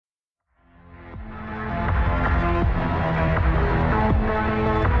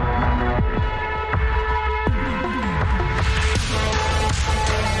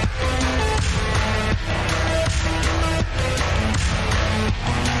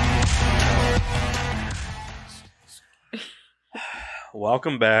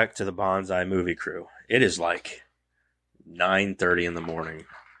welcome back to the Bonsai Movie Crew. It is like 9:30 in the morning.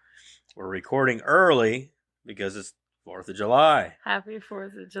 We're recording early because it's 4th of July. Happy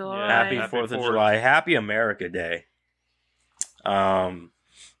 4th of July. Yeah, happy 4th of July. Happy America Day. Yeah,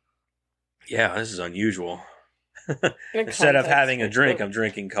 this is unusual. Instead of having a drink, I'm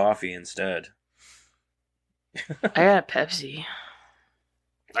drinking coffee instead. I got Pepsi.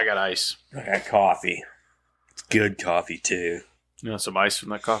 I got ice. I got coffee. It's good coffee, too. You want some ice from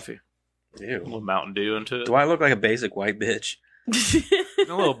that coffee? Ew. A little Mountain Dew into it? Do I look like a basic white bitch?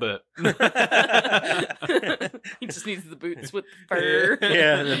 A little bit. He just needs the boots with the fur.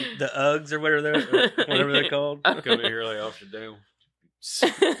 Yeah, the Uggs or whatever they're called. Come in here like off your down.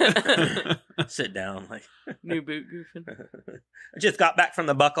 Sit down. Like New boot goofing. I just got back from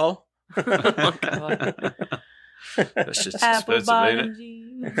the buckle. Oh, God. That's just Apple expensive, ain't bottom it?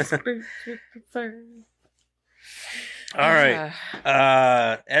 jeans, boots with the fur. All right.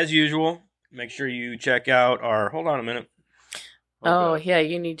 As usual, make sure you check out our... Hold on a minute. Oh, yeah,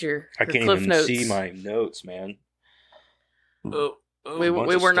 you need your I can't cliff even notes. see my notes, man. Oh, We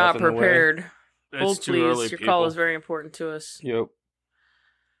were not prepared. it's Hold, too please. early, Your people. call is very important to us. Yep.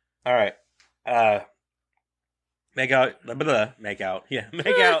 All right. Make out. Yeah,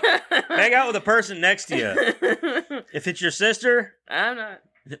 make out. Make out with a person next to you. If it's your sister, I'm not.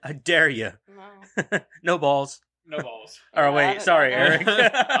 I dare you. No. No balls. No balls. Oh, wait. Sorry, Eric.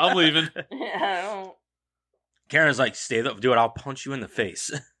 I'm leaving. I don't. Karen's like, stay up. Do it. I'll punch you in the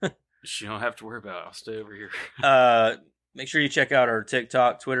face. You don't have to worry about it. I'll stay over here. Make sure you check out our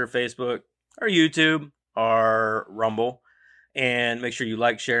TikTok, Twitter, Facebook, our YouTube, our Rumble, and make sure you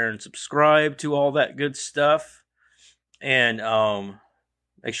like, share, and subscribe to all that good stuff. And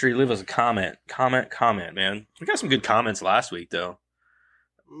make sure you leave us a comment. Comment, man. We got some good comments last week, though.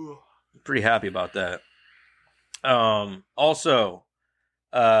 Pretty happy about that. Also,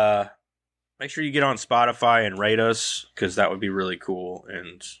 make sure you get on Spotify and rate us, because that would be really cool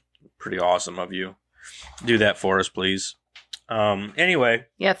and pretty awesome of you. Do that for us, please. Anyway.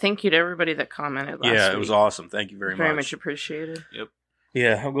 Yeah, thank you to everybody that commented last week. Yeah, it was awesome. Thank you very much. Very much appreciated. Yep.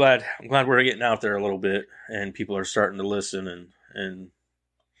 Yeah, I'm glad we're getting out there a little bit and people are starting to listen and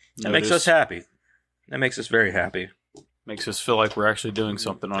that makes us happy. That makes us very happy. Makes us feel like we're actually doing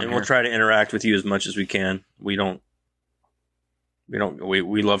something on And here. we'll try to interact with you as much as we can. We love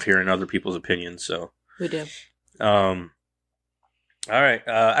hearing other people's opinions, so. We do. All right.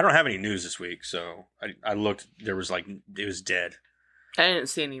 I don't have any news this week, so I looked. There was it was dead. I didn't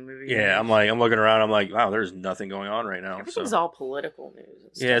see any movie. Yeah, I'm looking around. I'm like, wow, there's nothing going on right now. Everything's so. all political news.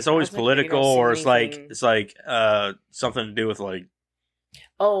 And stuff. Yeah, it's always I was like, political, you don't or see it's anything. like something to do with like.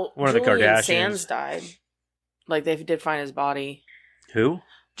 Oh, one of the Julian Kardashians. Sands died. Like they did find his body. Who?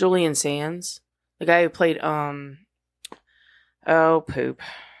 Julian Sands, the guy who played oh poop.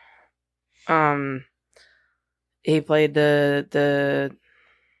 He played the.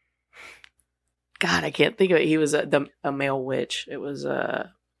 God, I can't think of it. He was a male witch. It was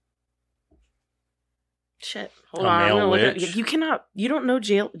shit. Hold on, I'm male gonna look at witch? You don't know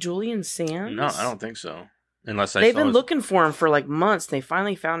Julian Sands? No, I don't think so. Unless They've been looking for him for like months. They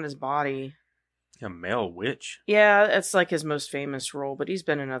finally found his body. A male witch. Yeah, that's like his most famous role, but he's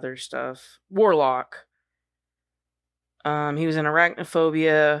been in other stuff. Warlock. He was in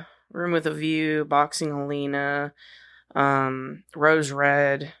Arachnophobia, Room with a View, Boxing Helena, Rose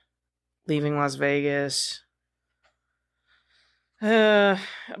Red, Leaving Las Vegas. A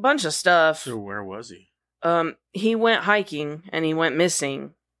bunch of stuff. So where was he? He went hiking and he went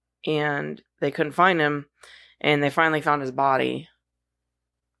missing, and they couldn't find him, and they finally found his body.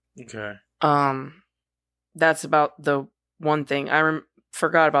 Okay. That's about the one thing. I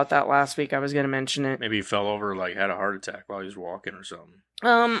forgot about that last week. I was going to mention it. Maybe he fell over, had a heart attack while he was walking or something.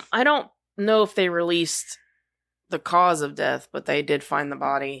 I don't know if they released the cause of death, but they did find the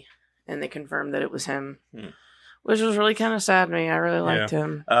body, and they confirmed that it was him, which was really kind of sad to me. I really liked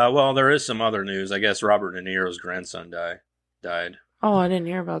him. Well, there is some other news. I guess Robert De Niro's grandson died. Oh, I didn't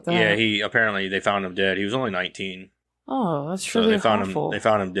hear about that. Yeah, apparently they found him dead. He was only 19. Oh, that's So really they found awful. him. They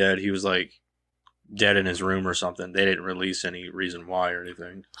found him dead. He was dead in his room or something. They didn't release any reason why or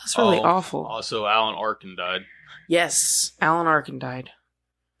anything. That's really awful. Also, Alan Arkin died Yes, Alan Arkin died.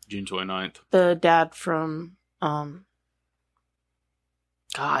 June 29th. The dad from Edward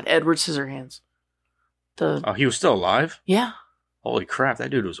Scissorhands. Oh, he was still alive? Yeah. Holy crap, that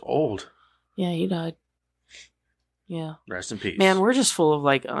dude was old. Yeah, he died. Yeah. Rest in peace. Man, we're just full of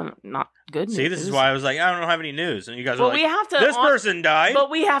not good news. See, this is why I was like, I don't have any news. And you guys are Well, like, we have to this person died. But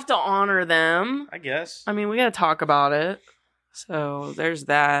we have to honor them. I guess. I mean, we got to talk about it. So there's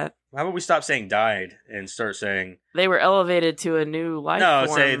that. How about we stop saying died and start saying They were elevated to a new life no?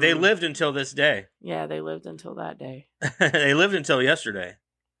 form. Say they lived until this day. Yeah, they lived until that day. They lived until yesterday.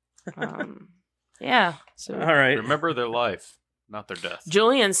 Yeah. So All right. Remember their life, not their death.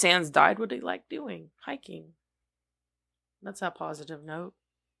 Julian Sands died what he liked doing, hiking. That's a positive note.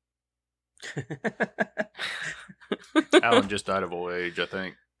 Alan just died of old age, I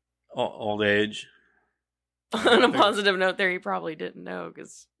think. Old age. On a positive note, there he probably didn't know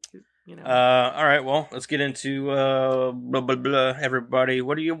because you know. All right. Well, let's get into blah blah blah. Everybody,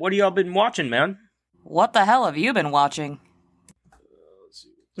 what do y'all been watching, man? What the hell have you been watching?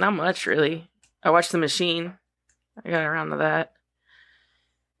 Not much, really. I watched The Machine. I got around to that.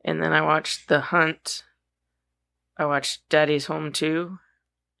 And then I watched The Hunt. I watched Daddy's Home 2.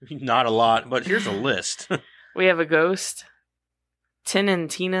 Not a lot, but here's a list. We Have a Ghost. Tin and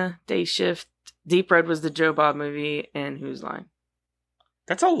Tina, Day Shift. Deep Red was the Joe Bob movie. And Whose Line?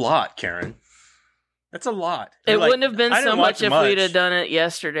 That's a lot, Karen. That's a lot. It You're like, wouldn't have been I so didn't much watch if we'd have done it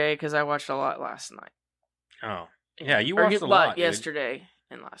yesterday because I watched a lot last night. Oh, yeah, you Or watched a lot, dude. yesterday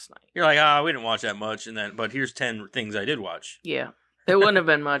and last night. You're like, we didn't watch that much, but here's 10 things I did watch. Yeah. It wouldn't have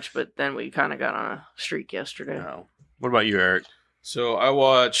been much, but then we kind of got on a streak yesterday. Oh. What about you, Eric? So I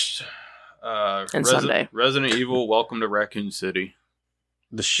watched Sunday. Resident Evil Welcome to Raccoon City.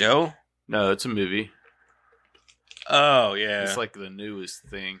 The show? No, it's a movie. Oh, yeah. It's like the newest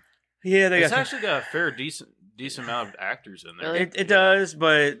thing. Yeah, It's actually got a fair decent amount of actors in there. Really? It does,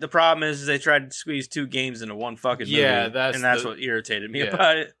 but the problem is they tried to squeeze 2 games into one fucking movie. Yeah, that's what irritated me yeah.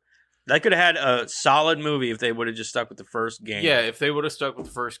 about it. They could have had a solid movie if they would have just stuck with the first game. Yeah, if they would have stuck with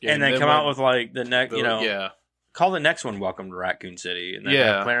the first game. And then come out with like the next, yeah. call the next one Welcome to Raccoon City and then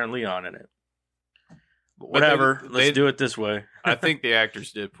have Claire and Leon in it. But whatever, let's do it this way. I think the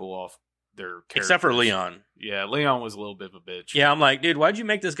actors did pull off their characters. Except for Leon. Yeah, Leon was a little bit of a bitch. Yeah, I'm like, dude, why'd you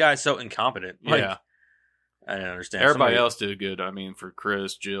make this guy so incompetent? Like, Yeah. I didn't understand. Everybody else did good. I mean, for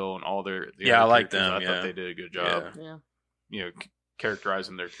Chris, Jill, and all their I like them. I thought they did a good job. Yeah. You know,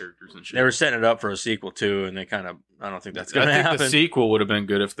 characterizing their characters and shit. They were setting it up for a sequel too, and they kind of, I don't think that's going to I think happen. the sequel would have been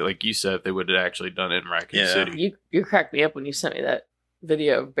good if, like you said, if they would have actually done it in Raccoon City. You cracked me up when you sent me that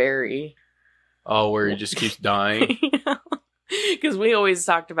video of Barry. Oh, where he just keeps dying. Because we always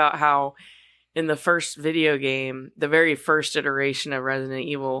talked about how in the first video game, the very first iteration of Resident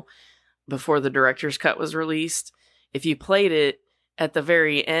Evil, before the director's cut was released, if you played it at the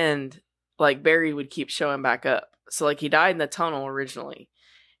very end, like Barry would keep showing back up. So like he died in the tunnel originally,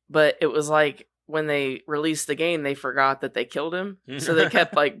 but it was like when they released the game, they forgot that they killed him. So they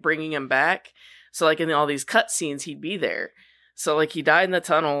kept like bringing him back. So like in all these cutscenes, he'd be there. So like he died in the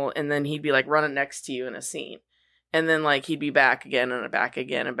tunnel and then he'd be like running next to you in a scene. And then like he'd be back again and back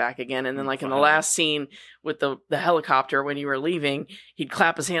again and back again. And then like in the last scene with the helicopter when you were leaving, he'd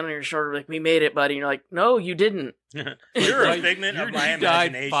clap his hand on your shoulder like, "We made it, buddy." And you're like, "No, you didn't." You're a figment of my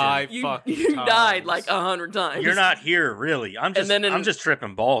imagination. You died like 100 times. You're not here, really. I'm just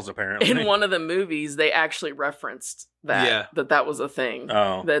tripping balls, apparently. In one of the movies, they actually referenced that that was a thing.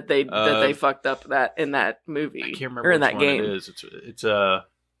 Oh. That they fucked up that in that movie. I can't remember or in which that one game. it is. It's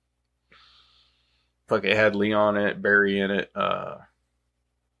fuck, it had Leon in it, Barry in it.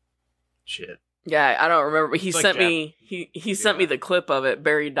 Shit. Yeah, I don't remember, but he It's like sent me he sent me the clip of it.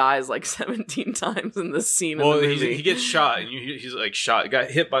 Barry dies like 17 times in this scene in the movie. He gets shot, and he's like shot. He got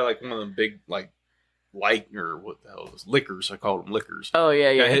hit by like one of them big like light or what the hell it was, liquors. I called them liquors. Oh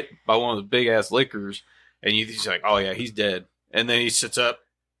yeah, Got hit by one of the big ass liquors, and he's like, "Oh yeah, he's dead." And then he sits up.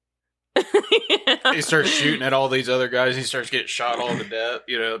 He starts shooting at all these other guys. He starts getting shot all to death,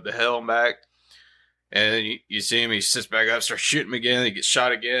 the hell and back. And then you see him, he sits back up, starts shooting him again, he gets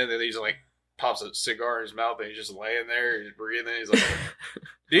shot again, and he's like, pops a cigar in his mouth, and he's just laying there, he's breathing, he's like,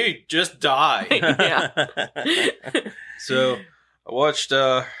 dude, just die. So, I watched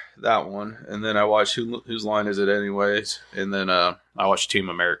that one, and then I watched Whose Line Is It Anyways, and then I watched Team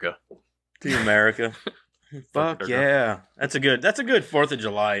America. Team America. Fuck yeah. That's a good 4th of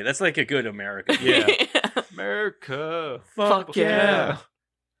July. That's like a good America. Yeah. America. Fuck yeah.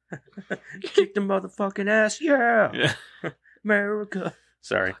 Kick the motherfucking ass, yeah. America.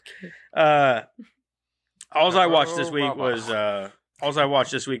 Sorry. All I watched this week was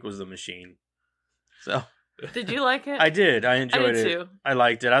The Machine. So did you like it? I did. I enjoyed it. Too. I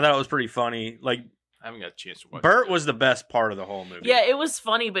liked it. I thought it was pretty funny. Like I haven't got a chance to watch Bert was the best part of the whole movie. Yeah, it was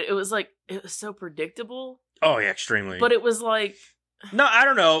funny, but it was so predictable. Oh yeah, extremely. But it was like no, I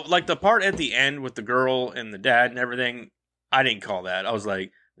don't know. Like the part at the end with the girl and the dad and everything, I didn't call that. I was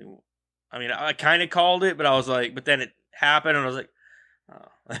like, I mean, I kind of called it, but I was like, but then it happened, and I was like,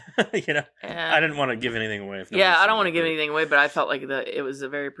 oh. You know, Yeah. I didn't want to give anything away. If Yeah, I don't want to give anything away, but I felt like it was a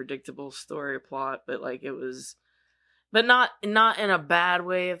very predictable story plot, but like it was, but not in a bad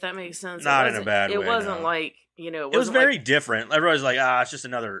way, if that makes sense. Not in a bad way. It wasn't no. like, you know, it was very different. Everybody's like, it's just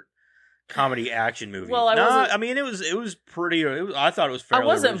another comedy action movie. Well, I mean, it was pretty. I thought it was fairly I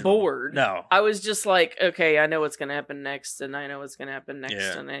wasn't original. bored. No, I was just like, okay, I know what's gonna happen next, and I know what's gonna happen next,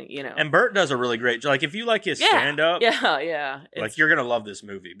 Yeah. and then, you know. And Burt does a really great. Like, if you like his stand up, yeah, like you're gonna love this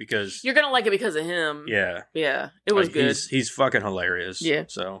movie because you're gonna like it because of him. yeah, it was like, good. He's fucking hilarious. Yeah.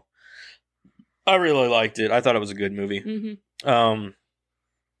 So I really liked it. I thought it was a good movie. Mm-hmm.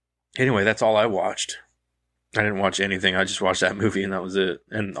 Anyway, that's all I watched. I didn't watch anything. I just watched that movie and that was it.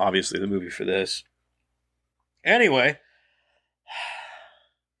 And obviously the movie for this. Anyway,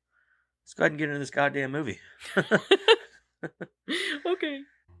 let's go ahead and get into this goddamn movie. Okay.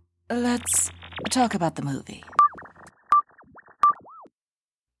 Let's talk about the movie.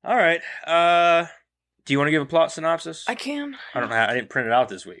 All right. Do you want to give a plot synopsis? I can. I didn't print it out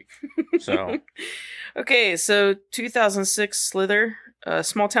this week. So Okay, so 2006 Slither. A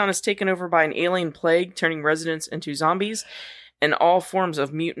small town is taken over by an alien plague, turning residents into zombies and all forms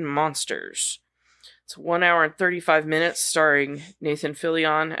of mutant monsters. It's 1 hour and 35 minutes, starring Nathan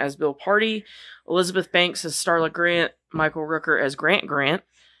Fillion as Bill Party, Elizabeth Banks as Starla Grant, Michael Rooker as Grant,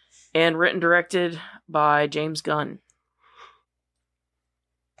 and written and directed by James Gunn.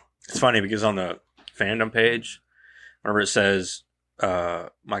 it's funny because on the fandom page, whenever it says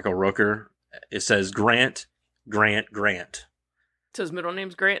Michael Rooker, it says Grant. So his middle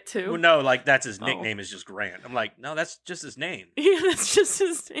name's Grant, too? Well, no, like that's his Oh. nickname is just Grant. I'm like, no, that's just his name. Yeah, that's just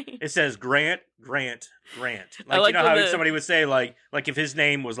his name. It says Grant. Like, like you know how when somebody would say like if his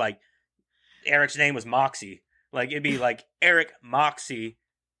name was like Eric's name was Moxie, like it'd be like Eric Moxie.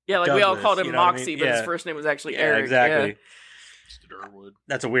 Yeah, like we all Douglas, called him you know what I Moxie, mean? but his Yeah. first name was actually Yeah, Eric. exactly. Mr. Durwood.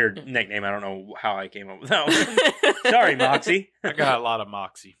 That's a weird nickname. I don't know how I came up with that one. Sorry, Moxie. I got a lot of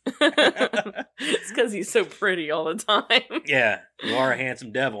moxie. It's because he's so pretty all the time. Yeah, you are a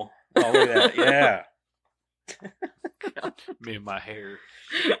handsome devil. Oh, look at that. Yeah. Me and my hair.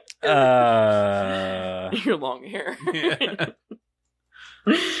 Your long hair. Yeah.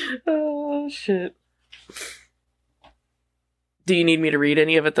 Oh, shit. Do you need me to read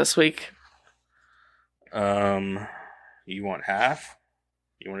any of it this week? You want half?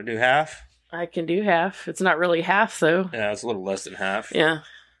 You want to do half? I can do half. It's not really half, though. Yeah, it's a little less than half. Yeah.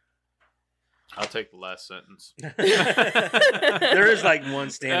 I'll take the last sentence. There is like one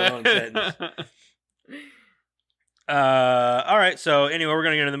standalone sentence. All right. So anyway, we're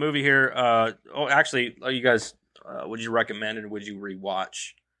gonna get into the movie here. Actually, you guys, would you recommend it or would you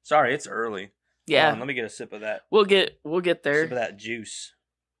rewatch? Sorry, it's early. Yeah. Hold on, let me get a sip of that. We'll get there. Sip of that juice.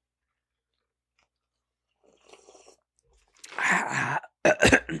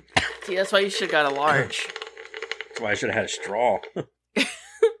 See, that's why you should have got a large. That's why I should have had a straw.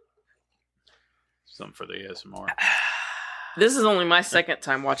 Something for the ASMR. This is only my second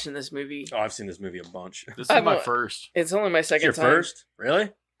time watching this movie. Oh, I've seen this movie a bunch. This is I'm my a- first. It's only my It's second your time. first?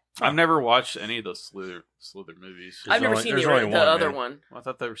 Really? I've never watched any of the Slither movies. I've never only- seen there's the only one, other man. one. Well, I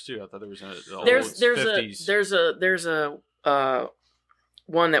thought there was two. I thought there was an old There's 50s. there's a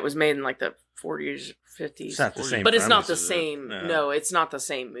one that was made in like the 40s, 50s. It's not the same. But it's not the premise, is it? same. Yeah. No, it's not the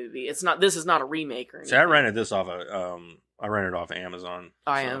same movie. It's not. This is not a remake or anything. See, I rented this off I rented it off Amazon.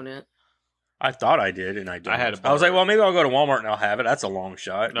 I so. own it. I thought I did, and I don't. I had to I was borrow like, well, maybe I'll go to Walmart and I'll have it. That's a long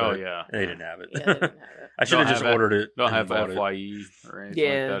shot. Oh but yeah, they didn't have it. Yeah, they didn't have it. I should have Don't just have it. ordered it. don't and have bought it. FYE or anything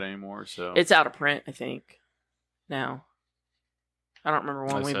Yeah. like that anymore. So It's out of print, I think. Now, I don't remember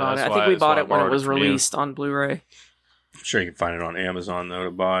when I we said, bought it. that's I think why- we that's bought why I it when it borrowed was it from you. released on Blu-ray. I'm sure you can find it on Amazon though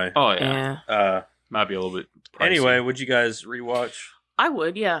to buy. oh yeah, Yeah, might be a little bit. Pricey. Anyway, would you guys rewatch? I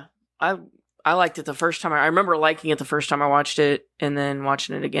would. Yeah, I liked it the first time. I remember liking it the first time I watched it, and then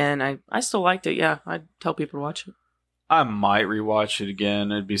watching it again. I still liked it. Yeah, I'd tell people to watch it. I might rewatch it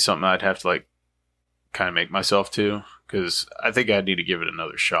again. It'd be something I'd have to like kind of make myself to, because I think I'd need to give it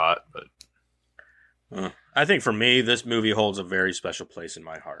another shot. But I think for me, this movie holds a very special place in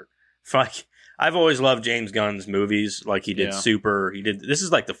my heart. Like, I've always loved James Gunn's movies. Like he did Yeah. Super. This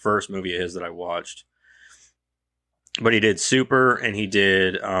is like the first movie of his that I watched. But he did Super, and he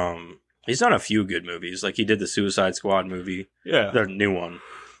did. He's done a few good movies. Like he did the Suicide Squad movie, yeah, the new one,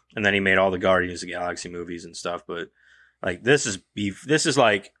 and then he made all the Guardians of the Galaxy movies and stuff. But like this is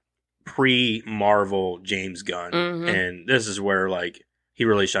like pre-Marvel James Gunn, Mhm. and this is where like he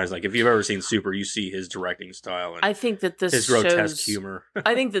really shines. Like if you've ever seen Super, you see his directing style and I think that this his grotesque shows, humor.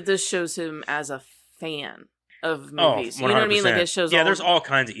 I think that this shows him as a fan. of movies. You know what I mean? Like it shows. Yeah, there's all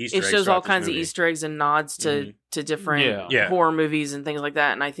kinds of Easter eggs. It shows all kinds of Easter eggs and nods to different horror movies and things like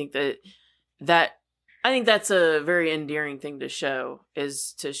that. And I think that's a very endearing thing to show,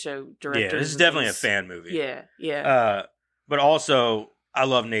 is to show directors. Yeah, this is definitely a fan movie. Yeah, yeah. But also, I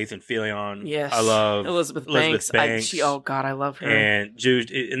love Nathan Fillion. Yes, I love Elizabeth Banks. Oh God, I love her. And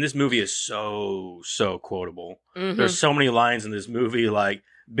dude, and this movie is so quotable. Mm-hmm. There's so many lines in this movie, like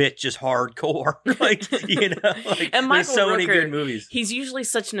bitch is hardcore. Like, you know, like, and Michael there's so Rooker, many good movies. He's usually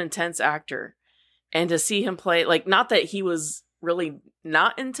such an intense actor, and to see him play, like, not that he was really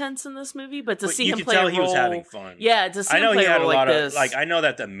not intense in this movie, but to see him play a role, he was having fun. Yeah, to see him play a role like this. Like, I know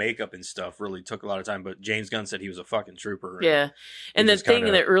that the makeup and stuff really took a lot of time, but James Gunn said he was a fucking trooper. Yeah, and the thing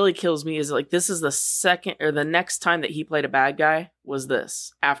that really kills me is, like, this is the second or the next time that he played a bad guy was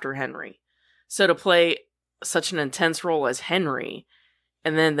this, after Henry. So to play such an intense role as Henry,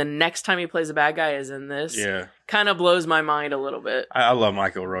 and then the next time he plays a bad guy is in this, kind of blows my mind a little bit. I love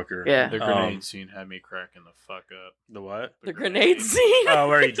Michael Rooker. Yeah. The grenade scene had me cracking the fuck up. The what? The grenade scene? Oh,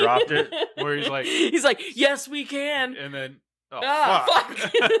 where he dropped it? Where he's like, yes, we can. And then, fuck.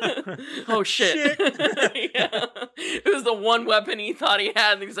 Oh, shit. Yeah. It was the one weapon he thought he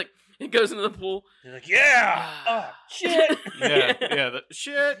had, and he's like, it goes into the pool. He's like, yeah. Oh, shit. Yeah,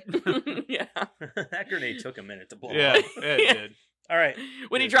 shit. Yeah. That grenade took a minute to blow up. Yeah, it did. All right.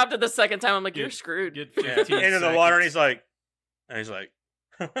 When he dropped it the second time, I'm like, you're screwed. Get 15 into the water, and he's like,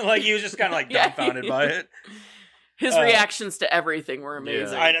 like he was just kind of like dumbfounded by it. His reactions to everything were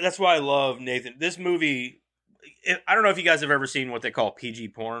amazing. That's why I love Nathan. This movie, I don't know if you guys have ever seen what they call PG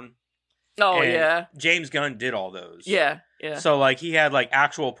porn. Oh, yeah. James Gunn did all those. Yeah. So, like, he had, like,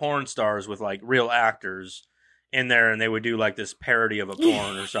 actual porn stars with, like, real actors in there, and they would do, like, this parody of a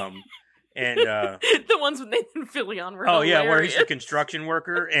porn or something. And the ones with Nathan Fillion were hilarious. Where he's a construction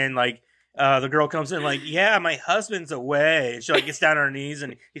worker, and, like, the girl comes in like, yeah, my husband's away. And she, like, gets down on her knees,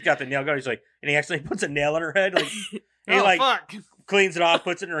 and he's got the nail gun. He's like, and he actually puts a nail in her head. Like, and he, fuck. Cleans it off,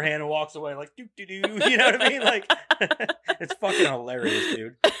 puts it in her hand, and walks away like, doo-doo-doo. You know what I mean? Like, it's fucking hilarious,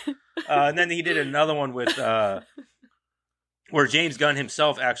 dude. And then he did another one with, where James Gunn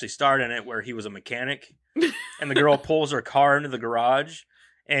himself actually starred in it, where he was a mechanic, and the girl pulls her car into the garage,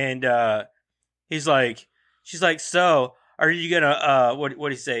 and she's like, so are you gonna what do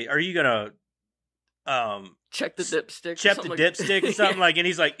you say? Are you gonna check the dipstick? Check the dipstick or something like? And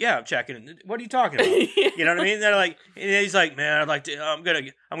he's like, yeah, I'm checking. What are you talking about? You know what I mean? They're like, and he's like, man, I'd like to. I'm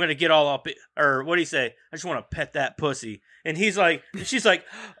gonna get all up. Or what do you say? I just want to pet that pussy. And he's like, she's like,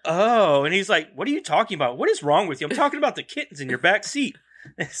 oh, and he's like, what are you talking about? What is wrong with you? I'm talking about the kittens in your back seat.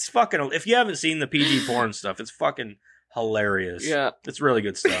 It's fucking. If you haven't seen the PG porn stuff, it's fucking hilarious. Yeah, it's really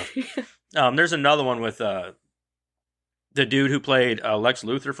good stuff. There's another one with the dude who played Lex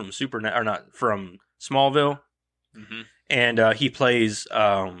Luthor from from Smallville, and he plays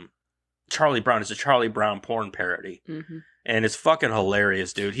Charlie Brown. It's a Charlie Brown porn parody, and it's fucking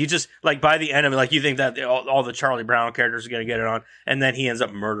hilarious, dude. He just, like, by the end of it, like, you think that all the Charlie Brown characters are gonna get it on, and then he ends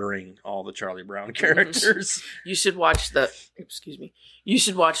up murdering all the Charlie Brown characters. You should watch the. Excuse me. You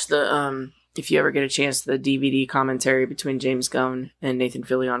should watch the if you ever get a chance, the DVD commentary between James Gunn and Nathan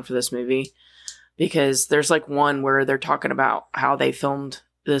Fillion for this movie, because there's like one where they're talking about how they filmed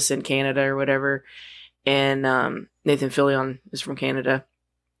this in Canada or whatever, and Nathan Fillion is from Canada,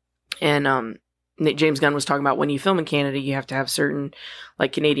 and James Gunn was talking about when you film in Canada, you have to have certain,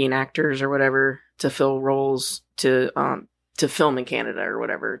 like, Canadian actors or whatever to fill roles to film in Canada or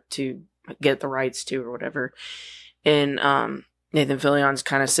whatever, to get the rights to or whatever, and Nathan Fillion's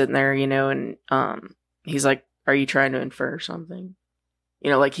kind of sitting there, you know, and he's like, are you trying to infer something? You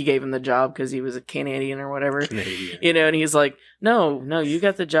know, like, he gave him the job because he was a Canadian or whatever. Canadian. You know, and he's like, no, you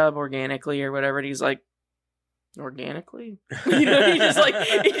got the job organically or whatever. And he's like, organically? You know,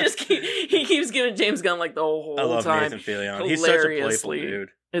 he keeps giving James Gunn, like, the whole time. I love Nathan Fillion. He's such a playful dude.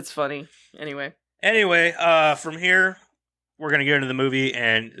 It's funny. Anyway, from here, we're going to get into the movie,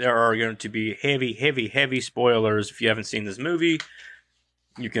 and there are going to be heavy spoilers. If you haven't seen this movie,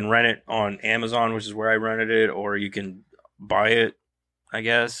 you can rent it on Amazon, which is where I rented it, or you can buy it, I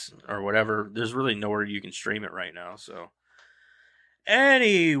guess, or whatever. There's really nowhere you can stream it right now, so.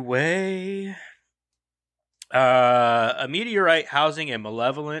 Anyway, a meteorite housing a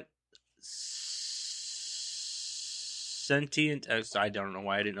malevolent, sentient, I don't know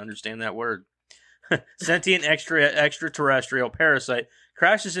why I didn't understand that word. Sentient extraterrestrial parasite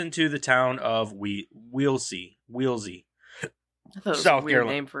crashes into the town of Wheelsy. I thought it was South a weird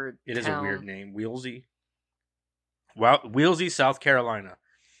Carolina. name for a It is town. a weird name. Wheelsy. Wheelsy, South Carolina.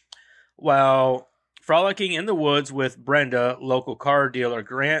 While frolicking in the woods with Brenda, local car dealer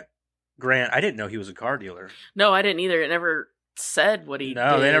Grant Grant. I didn't know he was a car dealer. No, I didn't either. It never said what he did.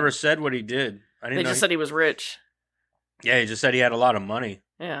 No, they never said what he did. I didn't They know just said he was rich. Yeah, he just said he had a lot of money.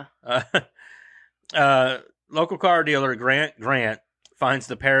 Yeah. Local car dealer Grant finds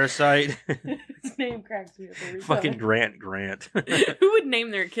the parasite. His name cracks me up every time. Fucking Grant. Who would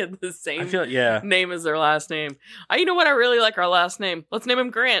name their kid the same name as their last name? You know what? I really like our last name. Let's name him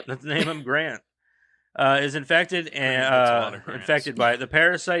Grant. Let's name him Grant. Is infected and infected by it. The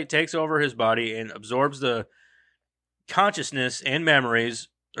parasite takes over his body and absorbs the consciousness and memories,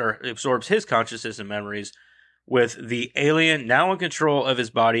 or absorbs his consciousness and memories. With the alien now in control of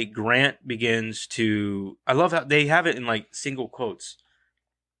his body, Grant begins to... I love how they have it in, like, single quoths.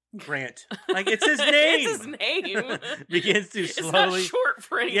 Grant. Like, it's his name! It's his name! Begins to slowly... It's not short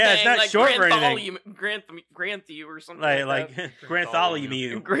for anything. Yeah, it's not like short for anything. Granthew or something like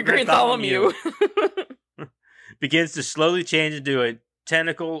Grantholomew. Grantholomew. Begins to slowly change into a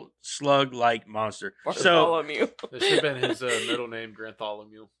tentacle slug-like monster. Bartholomew. This should have been his middle name,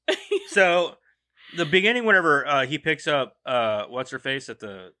 Grantholomew. So... The beginning, whenever he picks up what's-her-face at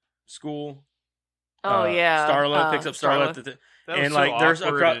the school. Yeah. Starla picks up Starla. And, like, there's a...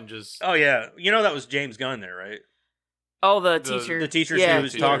 Oh, yeah. You know that was James Gunn there, right? Oh, the teacher. The teacher she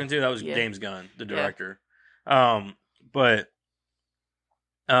was talking to, that was James Gunn, the director. Yeah. Like,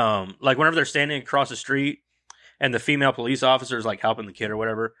 whenever they're standing across the street, and the female police officer is, like, helping the kid or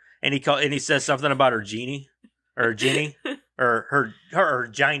whatever, and he says something about her genie, or Ginny, or her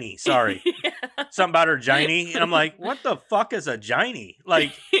giny, sorry. Yeah. Something about her giny, and I'm like, what the fuck is a giny?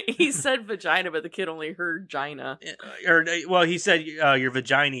 Like, he said vagina, but the kid only heard gina. Or, well, he said your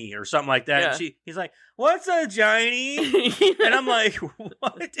vagina or something like that. Yeah. And he's like, what's a giny? And I'm like,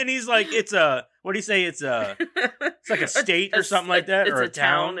 what? And he's like, it's a, what do you say? It's like a state or something like that, or a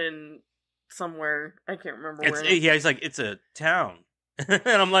town in somewhere. I can't remember where. Yeah, he's like, it's a town. And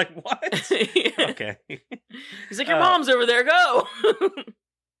I'm like, what? Yeah. Okay. He's like, your mom's over there. Go.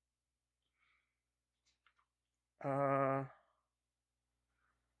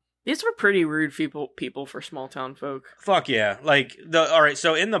 These were pretty rude people for small town folk. Fuck yeah. Like, all right,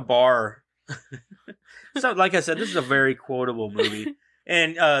 so in the bar, so like I said, this is a very quotable movie.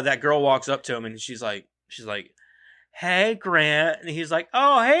 And that girl walks up to him and she's like, hey, Grant. And he's like,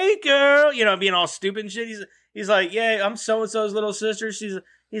 oh, hey, girl. You know, being all stupid and shit. He's like, yeah, I'm so-and-so's little sister. She's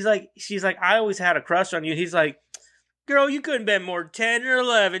like, I always had a crush on you. He's like, girl, you couldn't been more 10 or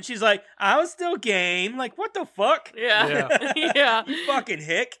 11. She's like, I was still game. Like, what the fuck? Yeah. Yeah. You fucking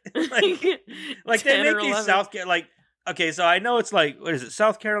hick. Like they make these like, okay, so I know it's like, what is it,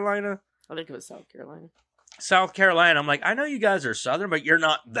 South Carolina? I think it was South Carolina. South Carolina. I'm like, I know you guys are Southern, but you're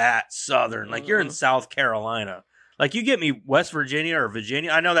not that Southern. Like, you're in South Carolina. Like, you get me West Virginia or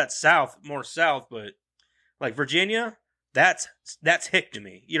Virginia. I know that's South, more South, but like Virginia, that's hick to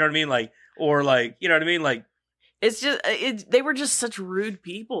me. You know what I mean? Like, or like, you know what I mean? Like, it's just, they were just such rude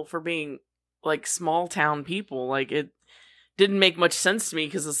people for being like small town people. Like, it didn't make much sense to me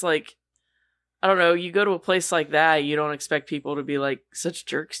because it's like, I don't know, you go to a place like that, you don't expect people to be like such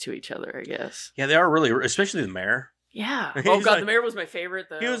jerks to each other, I guess. Yeah, they are really, especially the mayor. Yeah. Oh god, the mayor was my favorite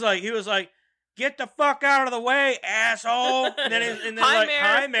though. He was like, get the fuck out of the way, asshole. And then hi, like, mayor.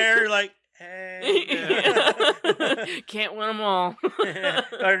 hi, mayor. You're like, hey. Can't win them all.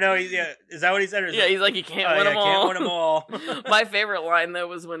 Or no, is that what he said? Or he's like, you can't win them all. Can't win them all. My favorite line though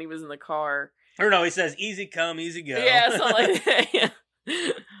was when he was in the car. Or no, he says, easy come, easy go. Yeah, something like that. Yeah.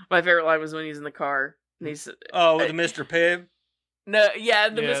 My favorite line was when he's in the car. And he's, with the Mr. Pibb? No, yeah,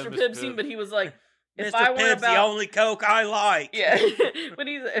 the Mr. Pibb scene, but he was like, Mr. Pibb's the only Coke I like. Yeah, but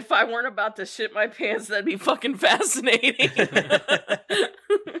if I weren't about to shit my pants, that'd be fucking fascinating.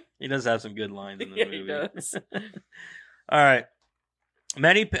 He does have some good lines in the movie. He does. All right.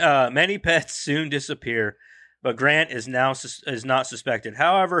 Many pets soon disappear, but Grant is not suspected.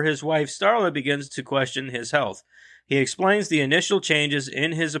 However, his wife Starla begins to question his health. He explains the initial changes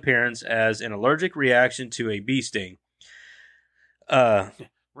in his appearance as an allergic reaction to a bee sting. Run,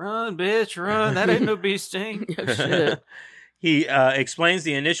 bitch, run. That ain't no bee sting. Oh, shit. He explains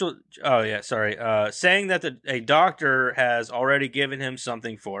the initial... saying that a doctor has already given him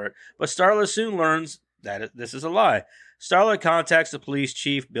something for it, but Starla soon learns that this is a lie. Starla contacts the police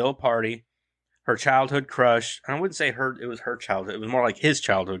chief, Bill Party, her childhood crush. I wouldn't say it was her childhood. It was more like his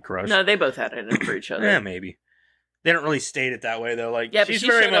childhood crush. No, they both had it in for each other. Yeah, maybe. They don't really state it that way, though. Like, yeah, she's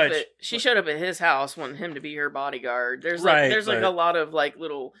she showed up at his house, wanting him to be her bodyguard. There's like a lot of like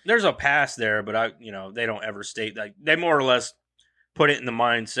little. There's a past there, but they don't ever state that. They more or less put it in the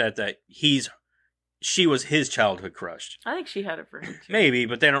mindset that she was his childhood crush. I think she had it for him too. Maybe,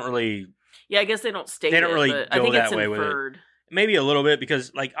 but they don't really. Yeah, I guess they don't state. They don't really but go I think that it's way inferred. with it. maybe a little bit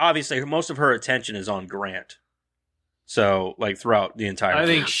because, like, obviously most of her attention is on Grant. So, like, throughout the entire I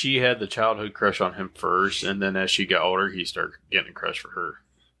thing. think she had the childhood crush on him first, and then as she got older, he started getting a crush for her.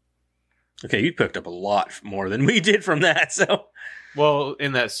 Okay, you picked up a lot more than we did from that, so... Well,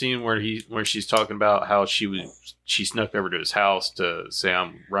 in that scene where she's talking about how she snuck over to his house to say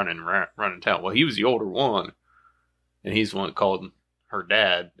I'm running town. Well, he was the older one, and he's the one that called her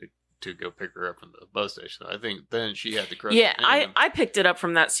dad to go pick her up from the bus station. I think then she had the crush. Yeah, on him. I picked it up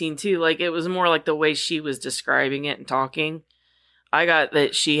from that scene too. Like it was more like the way she was describing it and talking. I got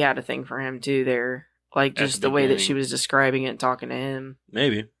that she had a thing for him too there. Like just the way that she was describing it and talking to him.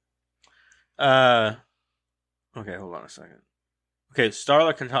 Maybe. Okay, hold on a second. Okay,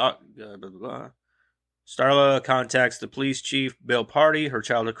 Starla Starla contacts the police chief, Bill Party, her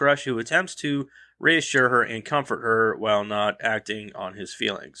childhood crush, who attempts to reassure her and comfort her while not acting on his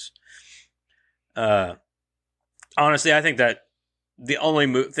feelings. Honestly, I think that the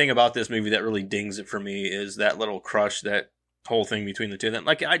only thing about this movie that really dings it for me is that little crush, that whole thing between the two of them.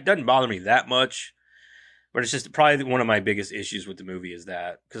 Like, it doesn't bother me that much, but it's just probably one of my biggest issues with the movie is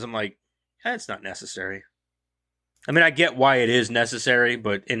that. Because I'm like, it's not necessary. I mean, I get why it is necessary,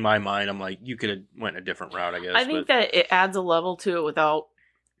 but in my mind, I'm like, you could have went a different route, I guess. I think that it adds a level to it without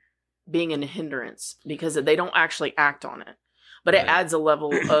being a hindrance because they don't actually act on it. But it adds a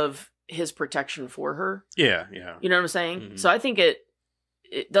level of his protection for her. Yeah, yeah. You know what I'm saying? Mm-hmm. So I think it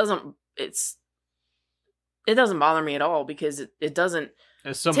doesn't bother me at all because it doesn't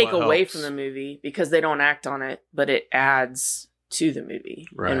take away from the movie because they don't act on it, but it adds to the movie,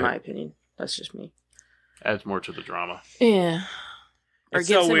 in my opinion. That's just me. Adds more to the drama. Yeah. Or It's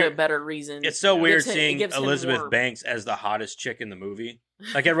gives so him weird. a better reason. It's so weird seeing gives him Elizabeth more- Banks as the hottest chick in the movie.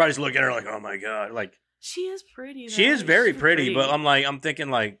 Like, everybody's looking at her like, oh my God. Like, She is pretty. she though. is very She's pretty, but I'm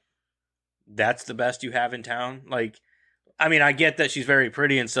thinking, like, that's the best you have in town? Like, I mean, I get that she's very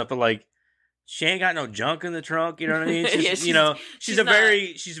pretty and stuff, but, like, she ain't got no junk in the trunk, you know what I mean? She's, Yeah, you know, she's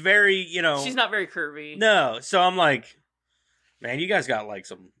very, you know. She's not very curvy. No, so I'm like, man, you guys got, like,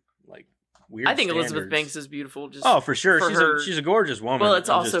 some, like, weird I think standards. Elizabeth Banks is beautiful. Just for sure. for She's a gorgeous woman. Well, it's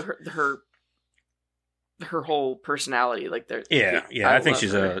I'm also just- her whole personality. Like, Yeah. I think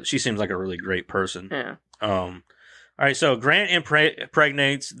love she seems like a really great person. Yeah. All right, so Grant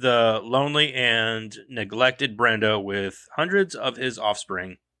impregnates the lonely and neglected Brenda with hundreds of his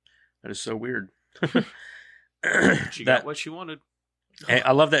offspring. That is so weird. She got what she wanted. And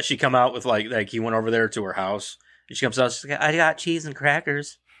I love that she come out with like he went over there to her house and she comes out. She's like, I got cheese and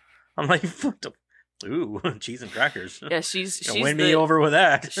crackers. I'm like, what the? Ooh, cheese and crackers. Yeah, she's win me over with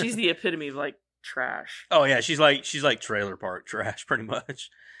that. She's the epitome of like trash. Oh yeah, she's like trailer park trash, pretty much.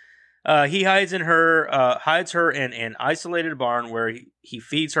 He hides her in an isolated barn where he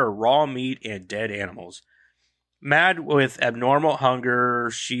feeds her raw meat and dead animals. Mad with abnormal hunger,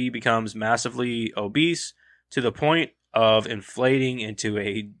 she becomes massively obese to the point of inflating into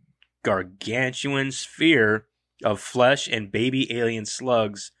a gargantuan sphere of flesh, and baby alien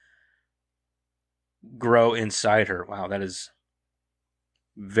slugs grow inside her. Wow, that is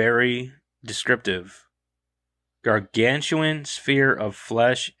very descriptive. Gargantuan sphere of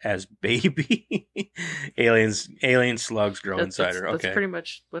flesh as baby alien slugs grow inside her. Okay, That's pretty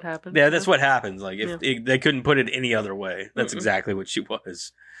much what happened. Yeah, that's what happens. Like, if they couldn't put it any other way, that's exactly what she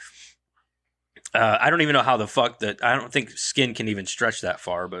was. I don't even know how the fuck that. I don't think skin can even stretch that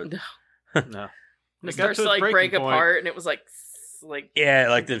far, but No. It starts to like break apart, and it was like yeah,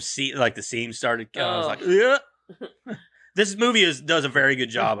 like the seam started. I was like, yeah. This movie does a very good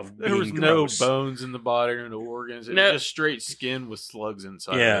job of There being was gross. no bones in the body or no organs. It was just straight skin with slugs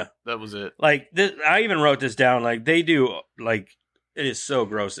inside. Yeah. Of it. That was it. Like this, I even wrote this down. Like they do, like it is so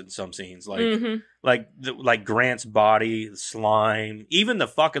gross in some scenes. Like like Grant's body, the slime, even the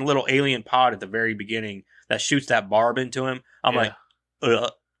fucking little alien pod at the very beginning that shoots that barb into him. I'm like,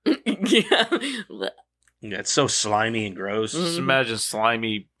 ugh. yeah. Yeah, it's so slimy and gross. Just imagine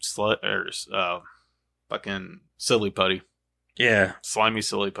slimy fucking silly putty. Yeah. Slimy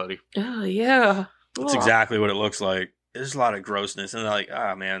silly putty. Oh yeah. That's exactly what it looks like. There's a lot of grossness, and like,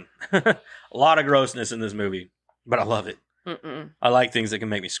 man, a lot of grossness in this movie, but I love it. I like things that can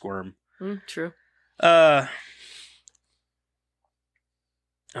make me squirm. True.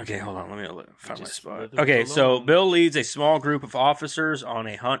 Okay, hold on. Let me find my spot. Okay, so Bill leads a small group of officers on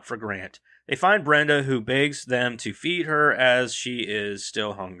a hunt for Grant. They find Brenda, who begs them to feed her as she is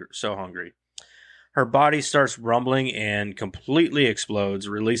still so hungry. Her body starts rumbling and completely explodes,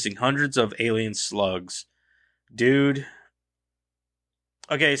 releasing hundreds of alien slugs. Dude.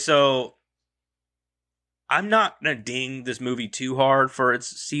 Okay, so I'm not going to ding this movie too hard for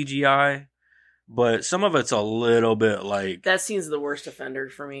its CGI, but some of it's a little bit like That scene's the worst offender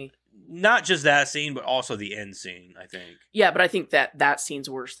for me. not just that scene, but also the end scene. I think. Yeah, but I think that scene's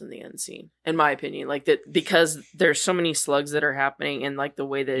worse than the end scene, in my opinion. Like that because there's so many slugs that are happening, and like the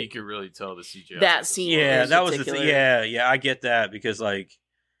way that You could really tell the CGI. that scene. Yeah, in that was the particular- thing. Yeah, I get that because like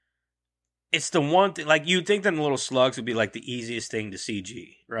it's the one thing. Like you'd think them little slugs would be like the easiest thing to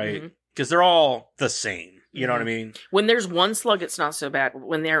CG, right? Mhm. Because they're all the same. You know what I Mhm. mean? When there's one slug, it's not so bad.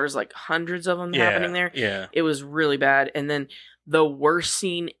 When there was like hundreds of them happening there, Yeah. it was really bad. And then the worst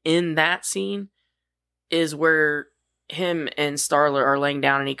scene in that scene is where him and Starla are laying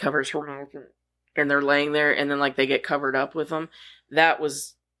down and he covers her mouth and they're laying there and then like they get covered up with them. That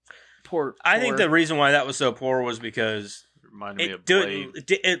was poor. I think the reason why that was so poor was because reminded me of it Blade.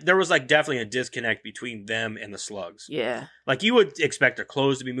 did. There was like definitely a disconnect between them and the slugs. Yeah. Like you would expect their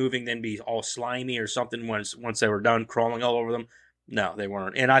clothes to be moving, then be all slimy or something once they were done crawling all over them. No, they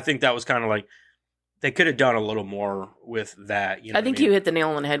weren't. And I think that was kind of like they could have done a little more with that. You know I think what you hit the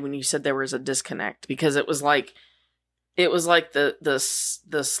nail on the head when you said there was a disconnect because it was like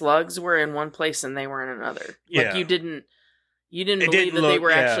the slugs were in one place and they were in another. Yeah. Like you didn't It believe didn't that they look-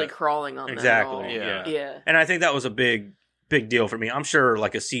 were yeah. actually crawling on Exactly. them at Yeah. all. Yeah. And I think that was a big deal for me. I'm sure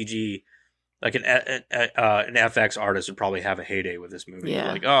like a CG, like an FX artist would probably have a heyday with this movie.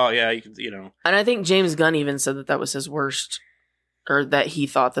 Yeah. Like, oh yeah, you know. And I think James Gunn even said that was his worst, or that he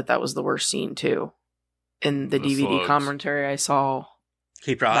thought that was the worst scene too. In the The DVD slugs. commentary I saw.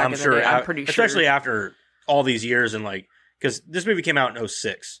 He probably, Back I'm in the sure, day, I'm pretty especially sure. after all these years and like, because this movie came out in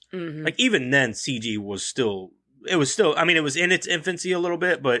 06. Mhm. Like even then, CG was still. It was still. I mean, it was in its infancy a little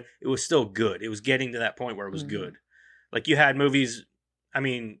bit, but it was still good. It was getting to that point where it was Mhm. good. Like you had movies. I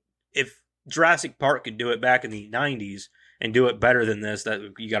mean, if Jurassic Park could do it back in the 90s and do it better than this, that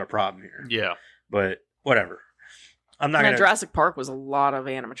you got a problem here. Yeah. But whatever. I'm not Now, gonna. Jurassic Park was a lot of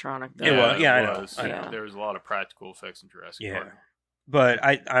animatronic. Though. It was, yeah, I know, was. I know. There was a lot of practical effects in Jurassic Yeah. Park. But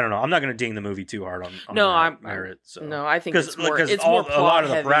I don't know. I'm not gonna ding the movie too hard on No, that I'm- merit. So. No, I think because it's more. It's more plot a lot of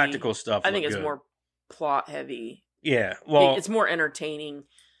the heavy. practical stuff. I think looked it's good. more plot heavy. Yeah. Well, It's more entertaining,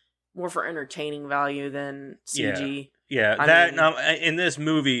 more for entertaining value than CG. yeah. I That mean- in this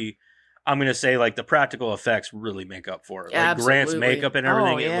movie, I'm gonna say like the practical effects really make up for it. Like Absolutely. Grant's makeup and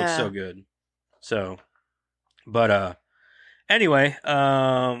everything, Oh, it looks yeah. so good. So, but anyway,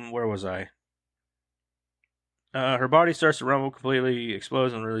 where was I? Her body starts to rumble, completely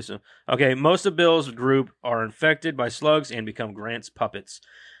explodes, and release them. Okay, most of Bill's group are infected by slugs and become Grant's puppets,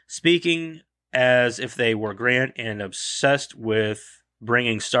 speaking as if they were Grant and obsessed with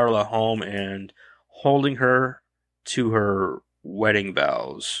bringing Starla home and holding her to her wedding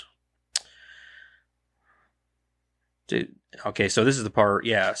vows. Okay, so this is the part,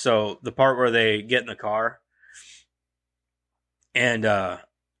 yeah. So the part where they get in the car and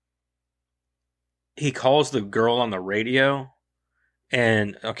he calls the girl on the radio,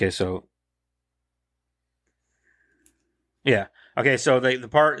 and okay, so yeah, okay, so the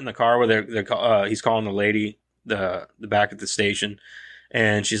part in the car where he's calling the lady the back at the station,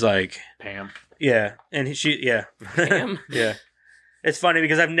 and she's like, Pam. yeah, and yeah, Pam. yeah. It's funny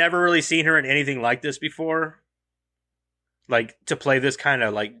because I've never really seen her in anything like this before, like to play this kind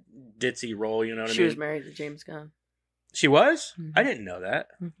of like ditzy role. You know what I She mean? was married to James Gunn. She was? Mhm. I didn't know that.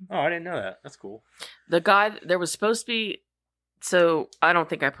 Mhm. Oh, I didn't know that. That's cool. The guy, there was supposed to be. So I don't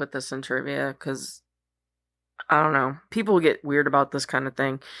think I put this in trivia because I don't know. People get weird about this kind of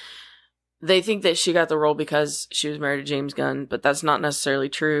thing. They think that she got the role because she was married to James Gunn, but that's not necessarily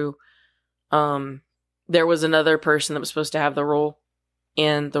true. There was another person that was supposed to have the role,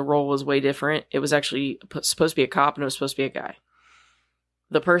 and the role was way different. It was actually supposed to be a cop, and it was supposed to be a guy.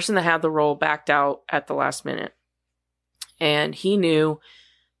 The person that had the role backed out at the last minute, and he knew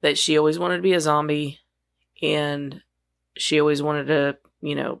that she always wanted to be a zombie, and she always wanted to,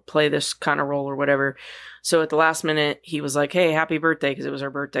 play this kind of role or whatever. So at the last minute, he was like, "Hey, happy birthday," because it was her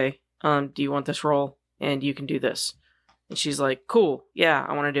birthday. Do you want this role? And you can do this. And she's like, "Cool, yeah,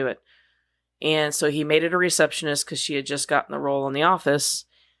 I want to do it." And so he made it a receptionist because she had just gotten the role in The Office,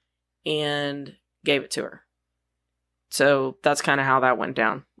 and gave it to her. So that's kind of how that went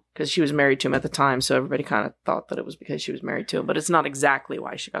down, because she was married to him at the time. So everybody kind of thought that it was because she was married to him, but it's not exactly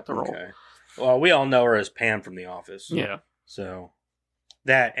why she got the role. Okay. Well, we all know her as Pam from The Office. Yeah. So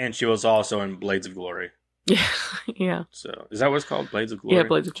that, and she was also in Blades of Glory. Yeah, yeah, So is that what it's called? Blades of Glory? yeah.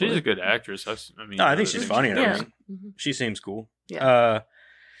 Blades of She's Glory. a good actress. I mean, No, I think other she's things funny and she does. everything. Mhm. She seems cool. Yeah.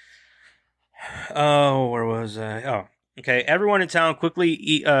 Where was I? Oh, okay. Everyone in town quickly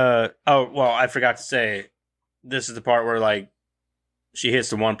eat. I forgot to say, this is the part where like she hits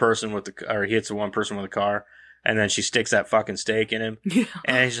the one person with he hits the one person with a car, And then she sticks that fucking steak in him. Yeah.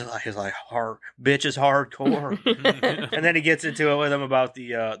 And he's like, bitch is hardcore. And then he gets into it with him about the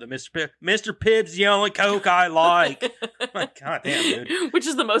Mr. Pibb's the only Coke I like. Like, God damn, dude. Which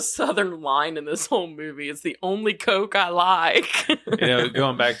is the most southern line in this whole movie. It's the only Coke I like.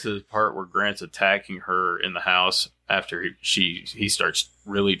 Going back to the part where Grant's attacking her in the house after he starts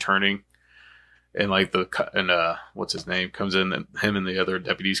really turning. And like what's his name comes in, and him and the other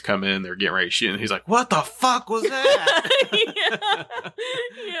deputies come in, they're getting ready to shoot, and he's like, "What the fuck was that?"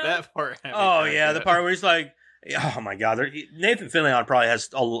 Yeah. That part. Oh yeah, the part where he's like, "Oh my god!" Nathan Fillion probably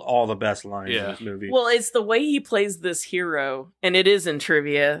has all the best lines in this movie. Well, it's the way he plays this hero, and it is in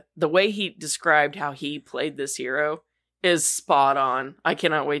trivia. The way he described how he played this hero is spot on. I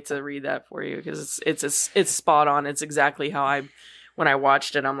cannot wait to read that for you because it's spot on. It's exactly how when I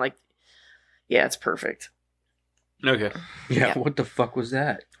watched it, I'm like. Yeah, it's perfect. Okay. Yeah, what the fuck was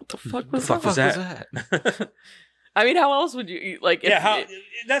that? What the fuck was that? I mean, how else would you like?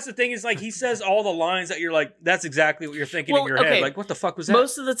 That's the thing is like he says all the lines that you're like, that's exactly what you're thinking in your head. Like, what the fuck was that?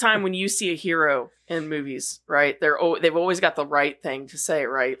 Most of the time, when you see a hero in movies, right, they've always got the right thing to say,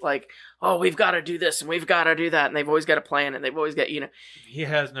 right? Like, oh, we've got to do this and we've got to do that, and they've always got a plan, and they've always got He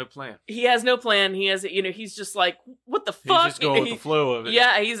has no plan. He has no plan. He has he's just like, what the fuck? He's just going with the flow of it.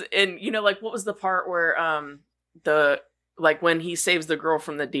 Yeah, like what was the part where when he saves the girl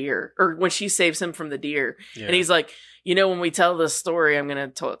from the deer, or when she saves him from the deer, and he's like, when we tell this story, I'm gonna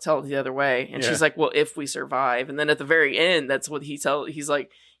tell it the other way, and she's like, well, if we survive, and then at the very end, that's what he's like,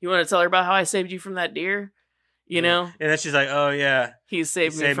 you want to tell her about how I saved you from that deer, and then she's like, oh yeah, he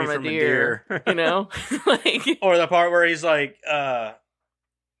saved me from a deer. Like, or the part where he's like, what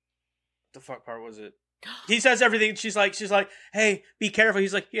the fuck part was it? He says everything. She's like, hey, be careful.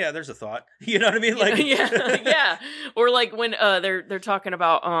 He's like, yeah, there's a thought. You know what I mean? Like, yeah. Or like when they're talking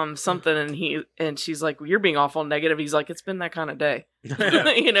about something, and she's like, you're being awful negative. He's like, it's been that kind of day.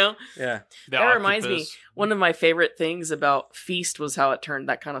 Yeah. That reminds me, one of my favorite things about Feast was how it turned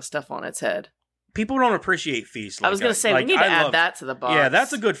that kind of stuff on its head. People don't appreciate Feast. I was gonna say we need to add that to the box. Yeah,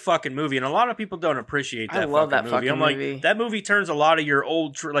 that's a good fucking movie, and a lot of people don't appreciate that. I love that fucking movie. Like, that movie turns a lot of your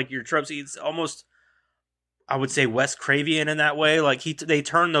old your tropes. It's almost, I would say, Wes Cravian in that way. Like they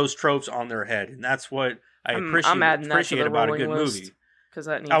turn those tropes on their head, and that's what I appreciate about a good movie. Because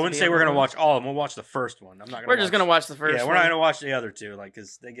I wouldn't say we're gonna watch all of them. We'll watch the first one. We're just gonna watch the first. Yeah, we're not gonna watch the other two, like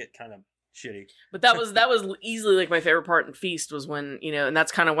because they get kind of shitty. But that was easily like my favorite part in Feast was when and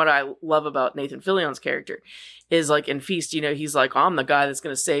that's kind of what I love about Nathan Fillion's character is like in Feast, he's like, I'm the guy that's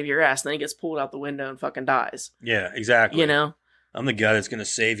gonna save your ass, and then he gets pulled out the window and fucking dies. Yeah, exactly. I'm the guy that's gonna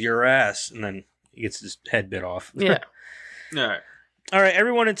save your ass, and then he gets his head bit off. Yeah. All right.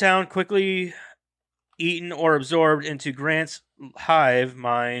 Everyone in town quickly eaten or absorbed into Grant's hive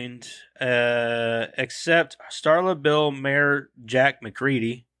mind, except Starla, Bill, Mayor Jack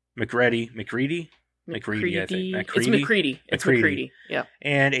McCready, I think. It's McCready. Yeah.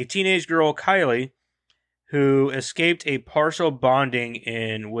 And a teenage girl, Kylie, who escaped a partial bonding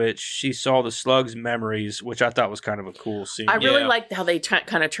in which she saw the slug's memories, which I thought was kind of a cool scene. I really liked how they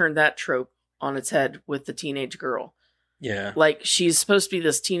kind of turned that trope on its head with the teenage girl. Yeah. Like, she's supposed to be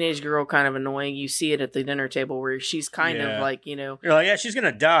this teenage girl, kind of annoying. You see it at the dinner table where she's kind of like, You're like, yeah, she's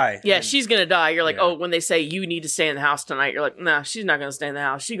going to die. Yeah, she's going to die. You're like, oh, when they say you need to stay in the house tonight, you're like, nah, she's not going to stay in the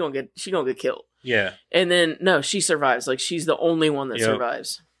house. She's going to get killed. Yeah. And then, no, she survives. Like, she's the only one that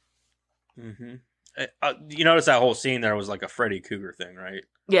survives. Mm-hmm. You notice that whole scene there was like a Freddy Krueger thing, right?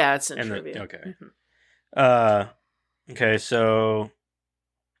 Yeah, it's in trivia. Okay. Mm-hmm. Okay, so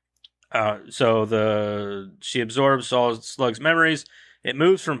she absorbs all Slug's memories. It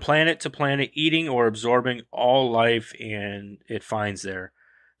moves from planet to planet, eating or absorbing all life, and it finds there.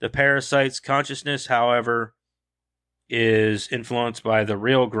 The parasite's consciousness, however, is influenced by the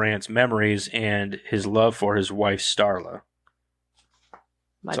real Grant's memories and his love for his wife, Starla.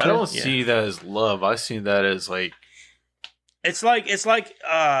 So I don't see that as love. I see that as like it's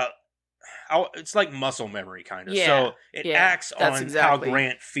like muscle memory kind of. Yeah, so it acts on how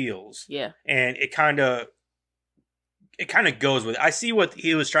Grant feels. Yeah. And it kind of goes with it. I see what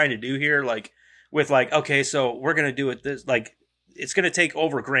he was trying to do here, like with like, okay, so we're gonna do it this, like it's gonna take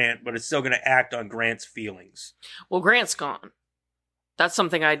over Grant, but it's still gonna act on Grant's feelings. Well, Grant's gone. That's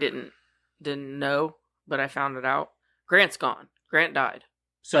something I didn't know, but I found it out. Grant's gone. Grant died.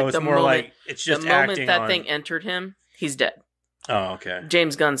 So it's more like it's just the moment acting that on... thing entered him, he's dead. Oh, okay.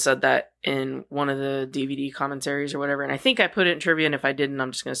 James Gunn said that in one of the DVD commentaries or whatever, and I think I put it in trivia, and if I didn't,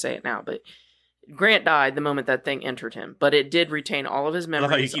 I'm just going to say it now. But Grant died the moment that thing entered him, but it did retain all of his I memories.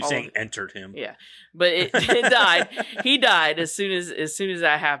 love how you keep saying entered him. Yeah, but it died. He died as soon as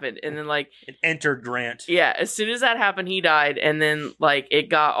that happened, and then like it entered Grant. Yeah, as soon as that happened, he died, and then like it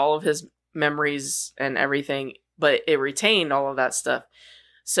got all of his memories and everything, but it retained all of that stuff.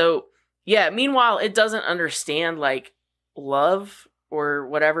 So yeah. Meanwhile, it doesn't understand like love or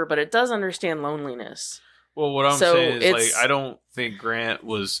whatever, but it does understand loneliness. Well, what I'm saying is, like, I don't think Grant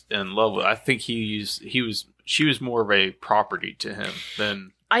was in love with. I think she was more of a property to him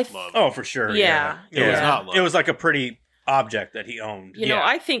than love. Oh, for sure. Yeah. It was not love. It was like a pretty object that he owned. You know,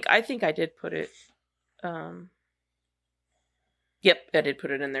 I think I did put it. Yep, I did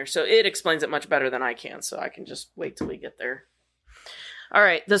put it in there, so it explains it much better than I can. So I can just wait till we get there. All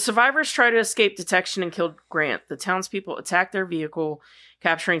right, the survivors try to escape detection and kill Grant. The townspeople attack their vehicle,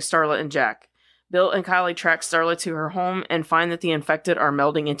 capturing Starla and Jack. Bill and Kylie track Starla to her home and find that the infected are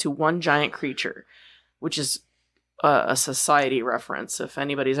melding into one giant creature, which is a Society reference. If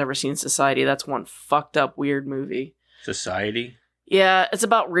anybody's ever seen Society, that's one fucked up weird movie. Society? Yeah, it's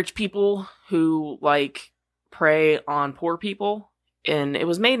about rich people who like prey on poor people, and it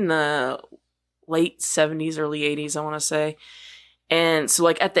was made in the late 70s, early 80s, I want to say. And so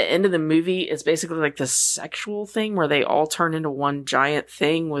like at the end of the movie, it's basically like this sexual thing where they all turn into one giant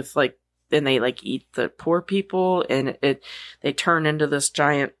thing with like, then they like eat the poor people, and they turn into this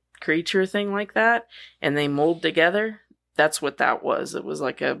giant creature thing like that, and they mold together. That's what that was. It was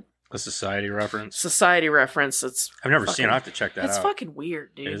like a Society reference. Society reference. I've never seen it. I have to check that out. It's fucking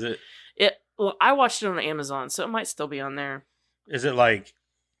weird, dude. Is it? Well, I watched it on Amazon, so it might still be on there. Is it like?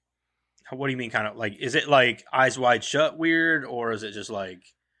 What do you mean? Kind of like? Is it like Eyes Wide Shut weird, or is it just like?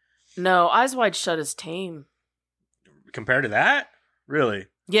 No, Eyes Wide Shut is tame. Compared to that, really?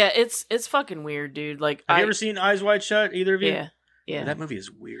 Yeah, it's fucking weird, dude. Like, have you ever seen Eyes Wide Shut? Either of you? Yeah, yeah. That movie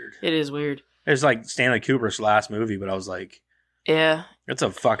is weird. It is weird. It's like Stanley Kubrick's last movie, but I was like, yeah, it's a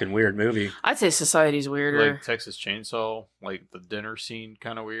fucking weird movie. I'd say Society's weirder. Like Texas Chainsaw, like the dinner scene,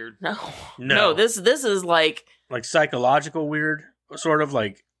 kind of weird. No. This is like psychological weird, sort of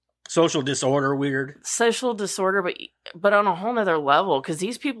like social disorder weird. Social disorder, but on a whole nother level, because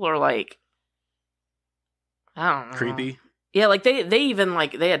these people are like, I don't know, creepy. Yeah, like they even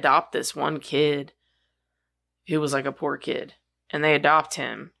like they adopt this one kid who was like a poor kid, and they adopt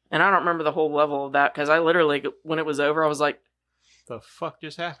him. And I don't remember the whole level of that because I literally, when it was over, I was like, "The fuck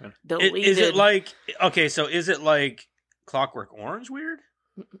just happened?" Deleted. Is it like is it like Clockwork Orange weird?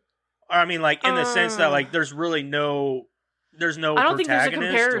 Or I mean, like in the sense that like there's no. I don't think there's a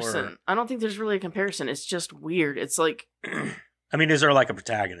comparison. I don't think there's really a comparison. It's just weird. It's like, I mean, is there like a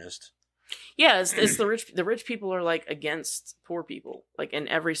protagonist? Yeah, it's the rich. The rich people are like against poor people, like in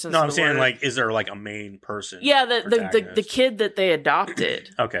every sense. No, of I'm the saying word. like, is there like a main person? Yeah, the kid that they adopted.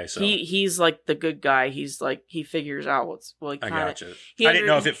 Okay, so he's like the good guy. He's like he figures out what's well. I gotcha. I didn't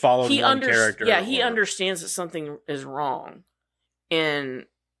know if it followed one character. Yeah, he understands that something is wrong, and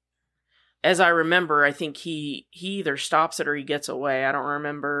as I remember, I think he either stops it or he gets away. I don't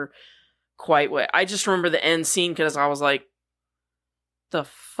remember quite what. I just remember the end scene because I was like, the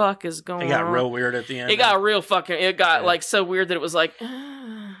fuck is going on? It got real weird at the end. It got real fucking. It got like so weird that it was like,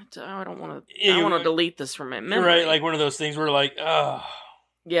 I don't want to. I want to delete this from my memory. Right, like one of those things where like, oh,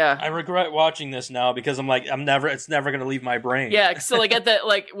 yeah, I regret watching this now because I'm like, it's never gonna leave my brain. Yeah, so like at that,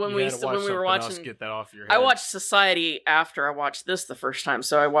 like when we were watching, get that off your head. I watched Society after I watched this the first time.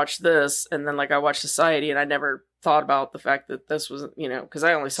 So I watched this, and then like I watched Society, and I never thought about the fact that this was, because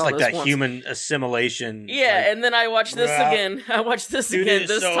I only saw it's like this that once. Human assimilation. Yeah, like, and then I watched this again. I watched this dude, again it is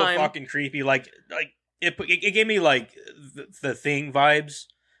this so time. Fucking creepy. Like it gave me like the Thing vibes,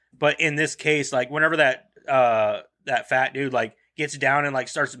 but in this case, like whenever that fat dude like gets down and like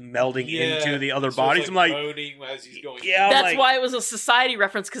starts melding into the other bodies, I'm like, as he's going. Yeah, that's why it was a Society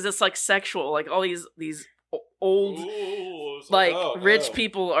reference because it's like sexual, like all these old. Rich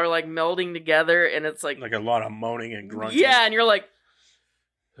people are like melding together, and it's like a lot of moaning and grunting. Yeah, and you're like,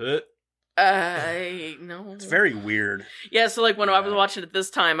 huh? No. It's very weird. Yeah, so like when I was watching it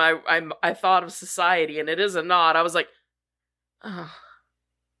this time, I thought of Society, and it is a nod. I was like, oh,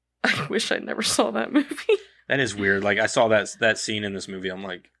 I wish I never saw that movie. That is weird. Like I saw that scene in this movie. I'm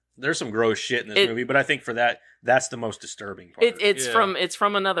like, there's some gross shit in this movie, but I think for that's the most disturbing part. It's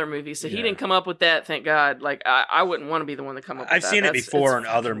from another movie, so he didn't come up with that. Thank God. Like I wouldn't want to be the one to come up with I've that. seen it before in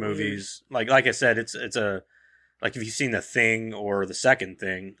other movies. Like I said, it's a like if you've seen The Thing or The Second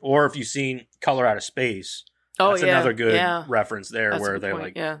Thing, or if you've seen Color Out of Space. That's another good reference there, that's where they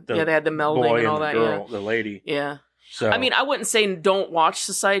like they had the melding and all that. Girl, the lady. Yeah. So I mean, I wouldn't say don't watch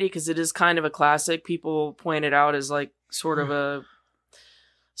Society because it is kind of a classic. People point it out as like sort of a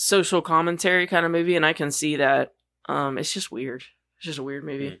social commentary kind of movie, and I can see that. It's just weird. It's just a weird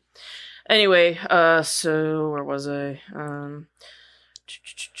movie. Anyway, so where was I?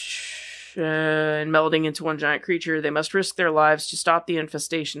 And melding into one giant creature, they must risk their lives to stop the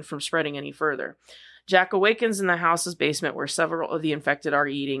infestation from spreading any further. Jack awakens in the house's basement where several of the infected are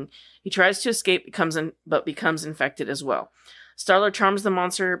eating. He tries to escape, but becomes infected as well. Starla charms the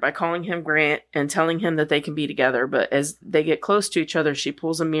monster by calling him Grant and telling him that they can be together, but as they get close to each other, she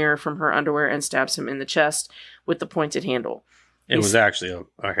pulls a mirror from her underwear and stabs him in the chest with the pointed handle. It was actually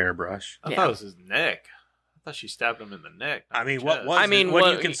a hairbrush. I thought it was his neck. I thought she stabbed him in the neck. I mean, what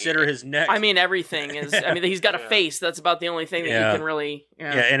do you consider his neck? I mean, everything is. I mean, he's got a face. That's about the only thing that you can really.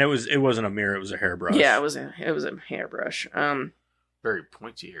 Yeah, and it wasn't a mirror. It was a hairbrush. Yeah, it was a hairbrush. Very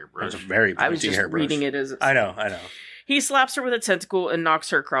pointy hairbrush. It was a very pointy hairbrush. I was just reading it as. I know. He slaps her with a tentacle and knocks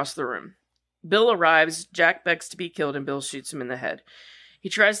her across the room. Bill arrives. Jack begs to be killed, and Bill shoots him in the head. He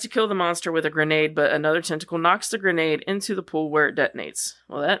tries to kill the monster with a grenade, but another tentacle knocks the grenade into the pool where it detonates.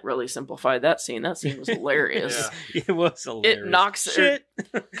 Well, that really simplified that scene. That scene was hilarious. Yeah. It was hilarious. It knocks it.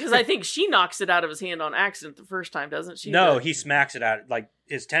 Because I think she knocks it out of his hand on accident the first time, doesn't she? No, he smacks it out. Like,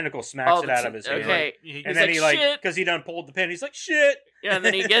 his tentacle smacks it out of his hand. Okay. And then shit. Because he done pulled the pin, he's like, shit. Yeah, and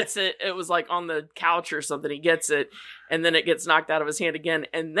then he gets it. It was like on the couch or something. He gets it, and then it gets knocked out of his hand again,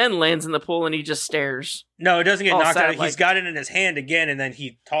 and then lands in the pool, and he just stares. No, it doesn't get knocked out. He's got it in his hand again, and then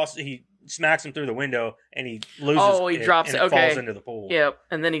he smacks him through the window, and he loses it. Oh, he drops it. Okay. Falls into the pool. Yep,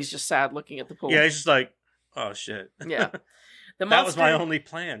 and then he's just sad looking at the pool. Yeah, he's just like, oh, shit. Yeah. That was my only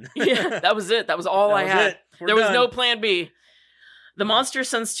plan. Yeah, that was it. That was all I had. There was no plan B. The monster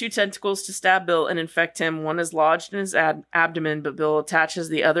sends 2 tentacles to stab Bill and infect him. One is lodged in his abdomen, but Bill attaches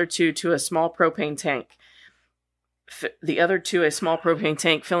the other 2 to a small propane tank.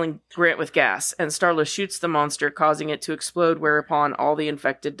 Filling Grant with gas, and Starla shoots the monster, causing it to explode, whereupon all the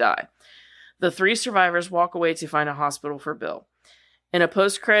infected die. The 3 survivors walk away to find a hospital for Bill. In a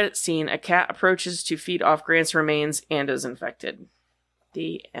post-credit scene, a cat approaches to feed off Grant's remains and is infected.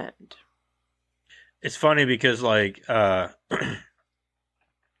 The end. It's funny because, like,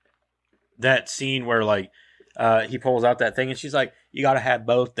 that scene where, like, he pulls out that thing and she's like, you gotta have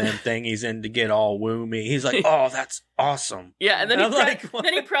both them thingies in to get all woomy. He's like, oh, that's awesome. Yeah, and then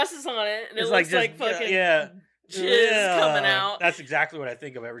he presses on it and it looks like fucking jizz coming out. That's exactly what I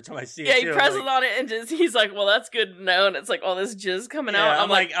think of every time I see it. Yeah, he presses on it and he's like, well, that's good to know. And it's like all this jizz coming out.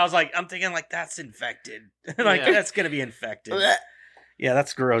 I'm thinking like, that's infected. That's gonna be infected. Yeah,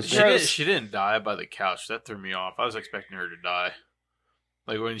 that's gross. She didn't die by the couch. That threw me off. I was expecting her to die.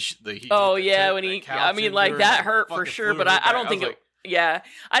 Like when that hurt for sure, but I don't think I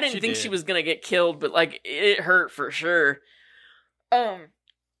didn't think she was gonna get killed, but like it hurt for sure.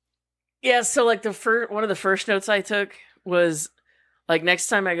 Yeah, so like one of the first notes I took was like, next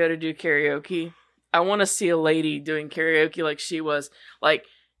time I go to do karaoke, I want to see a lady doing karaoke like she was, like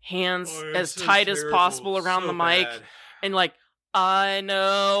hands as tight as possible around the mic, and like, I know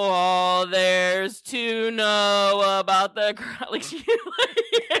all there's to know about the crowd. Like,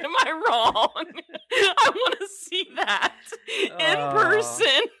 am I wrong? I want to see that in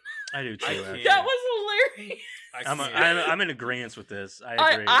person. I do too. That was hilarious. I'm in agreement with this.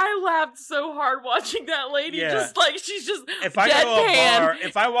 I agree. I laughed so hard watching that lady. Yeah. Just like she's just if I go to a bar,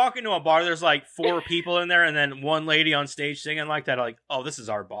 if I walk into a bar, there's like 4 people in there, and then one lady on stage singing like that. I'm like, oh, this is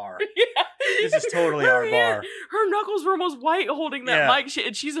our bar. Yeah. This is totally our bar. Her knuckles were almost white holding that mic,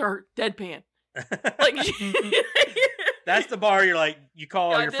 and she's her deadpan. Like that's the bar. You're like, you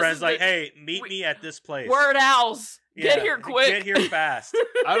call all your friends, like, hey, meet me at this place. Word Owls. Get here quick. Get here fast.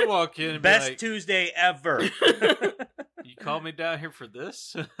 I'd walk in and best be like, Tuesday ever. You called me down here for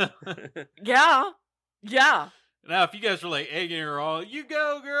this? Yeah. Now, if you guys were like egging her on, you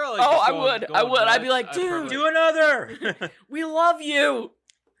go, girl. Like, I would. I'd be like, dude, do another. We love you.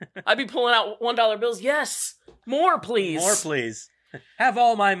 I'd be pulling out $1 bills. Yes, more, please. More, please. Have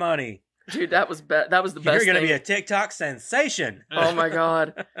all my money, dude. That was the best. You're gonna be a TikTok sensation. Oh my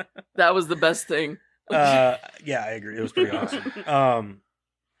god, that was the best thing. Yeah, I agree. It was pretty awesome.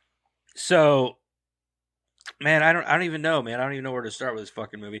 So, man, I don't even know, man. I don't even know where to start with this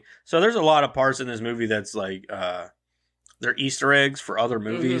fucking movie. So there's a lot of parts in this movie that's like, they're Easter eggs for other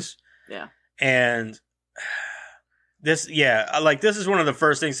movies. Mm-hmm. Yeah. And this is one of the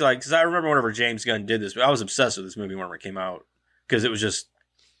first things, like, because I remember whenever James Gunn did this, I was obsessed with this movie whenever it came out, because it was just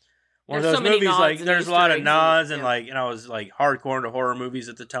one of those movies, like, there's a lot of nods, and like, and I was like hardcore into horror movies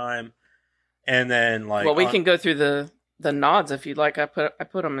at the time. And then, like, well, we can go through the nods if you'd like. I put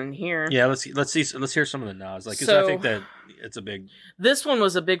them in here. Yeah, let's hear some of the nods. Like, 'cause I think that it's a big. This one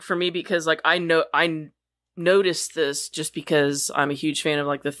was a big for me because, like, I know noticed this just because I'm a huge fan of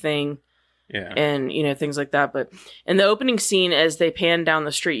like The Thing. Yeah. And, things like that. But in the opening scene, as they pan down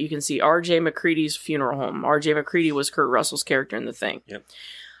the street, you can see R.J. McCready's funeral home. R.J. McCready was Kurt Russell's character in The Thing.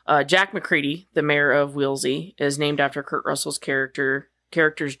 Yep. Jack McCready, the mayor of Willsey, is named after Kurt Russell's characters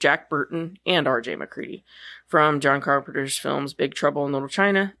Jack Burton and R.J. McCready from John Carpenter's films Big Trouble in Little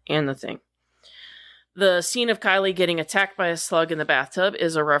China and The Thing. The scene of Kylie getting attacked by a slug in the bathtub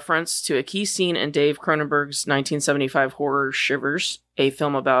is a reference to a key scene in Dave Cronenberg's 1975 horror Shivers, a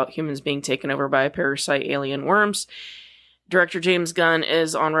film about humans being taken over by a parasite alien worms. Director James Gunn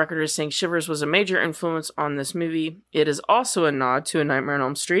is on record as saying Shivers was a major influence on this movie. It is also a nod to A Nightmare on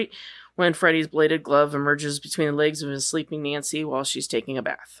Elm Street, when Freddy's bladed glove emerges between the legs of his sleeping Nancy while she's taking a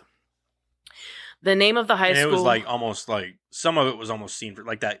bath. The name of the high school... It was like almost like... Some of it was almost seen for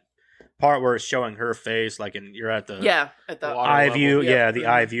like that part where it's showing her face, like, and you're at the at the eye level. view, Yep. the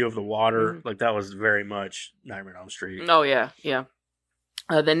eye view of the water, like that was very much Nightmare on Elm Street. Oh yeah.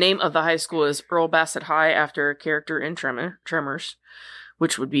 The name of the high school is Earl Bassett High, after a character in Tremors,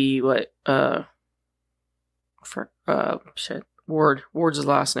 which would be what Ward's his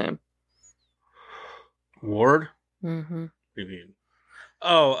last name. Ward? Mm-hmm. What do you mean?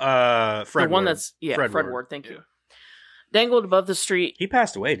 Oh, Fred. The one Ward. that's Fred Ward. Ward. Thank you. Dangled above the street. He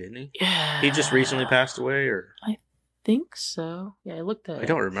passed away, didn't he? Yeah. He just recently passed away, or I think so. Yeah, I looked at it. I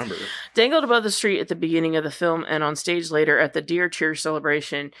don't remember. Dangled above the street at the beginning of the film and on stage later at the Deer Cheer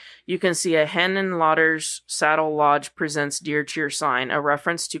celebration, you can see a Hen Lauder's Saddle Lodge Presents Deer Cheer sign, a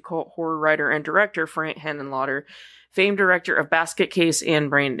reference to cult horror writer and director Frank Henenlotter, famed director of Basket Case and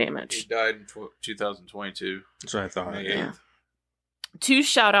Brain He Damage. died in 2022. That's what I thought. May Yeah. 8th. 2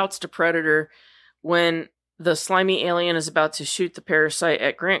 shout-outs to Predator. When the slimy alien is about to shoot the parasite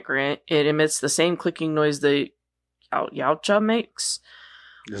at Grant, it emits the same clicking noise the Yautja makes.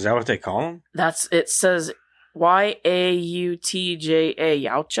 Is that what they call him? It says Yautja,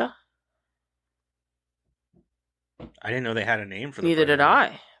 Yautja. I didn't know they had a name for the Neither did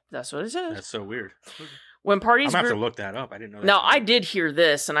predator. I. That's what it says. That's so weird. When I'm parties gonna have to group... look that up. I didn't know that. Now, I did hear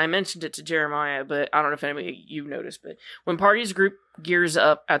this, and I mentioned it to Jeremiah, but I don't know if anybody you noticed, but when parties group gears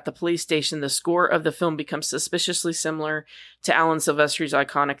up at the police station, the score of the film becomes suspiciously similar to Alan Silvestri's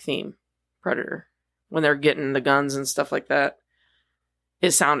iconic theme, Predator. When they're getting the guns and stuff like that.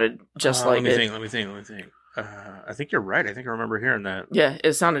 It sounded just like it. Let me think. I think you're right. I think I remember hearing that. Yeah,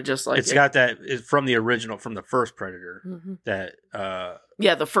 it sounded just like It's got that it's from the original, from the first Predator. Mhm. That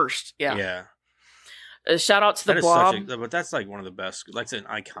Yeah, the first. Yeah. yeah. Shout out to the That is Blob. but that's like one of the best. Like it's an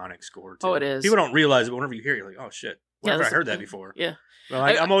iconic score too. Oh, it is. People don't realize it, but whenever you hear it, you're like, oh shit, Yeah, where have I that's- heard that before? Yeah. Well,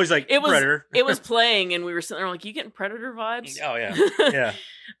 I'm always like It was Predator. it was playing, and we were sitting there like, you getting Predator vibes? Oh yeah,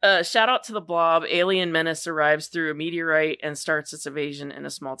 yeah. Shout out to the Blob. Alien menace arrives through a meteorite and starts its evasion in a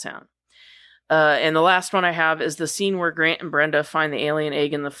small town. And the last one I have is the scene where Grant and Brenda find the alien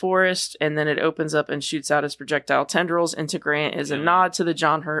egg in the forest, and then it opens up and shoots out its projectile tendrils into Grant is a nod to the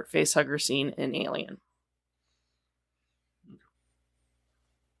John Hurt facehugger scene in Alien.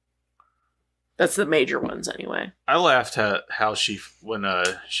 That's the major ones, anyway. I laughed at how when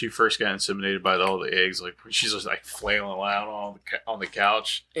she first got inseminated by all the eggs, like she's just like flailing around on the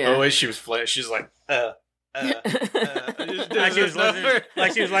couch. Yeah. The way she was flailing, she's like, Like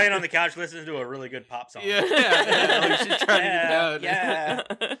she was laying on the couch listening to a really good pop song. yeah, like she's trying to get down. Yeah.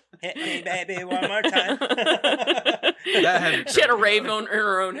 Hit me, baby, one more time. She had a rave in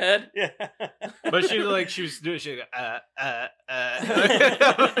her own head. Yeah. But she was doing shit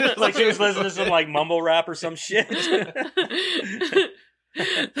Like she was listening to some like mumble rap or some shit.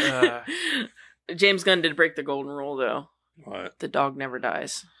 James Gunn did break the golden rule, though. What? The dog never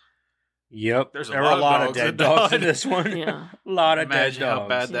dies. Yep. There's there were a lot of dead dogs in this one. Yeah. A lot of Imagine dead dogs. how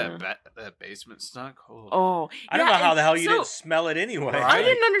bad Yeah. that basement stunk. Oh, I don't yeah, know how and the hell you so- didn't smell it anyway. Right. I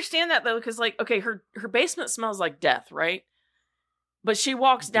didn't understand that though, because like, okay, her basement smells like death, right? But she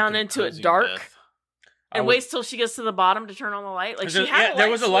walks down into it dark and waits till she gets to the bottom to turn on the light. Like she had there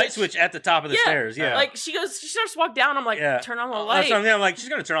was a light switch at the top of the stairs. Yeah, like she starts to walk down. I'm like, turn on the light. So I'm like, she's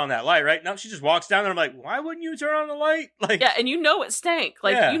gonna turn on that light, right? No, she just walks down there. I'm like, why wouldn't you turn on the light? Like, Yeah, and you know it stank.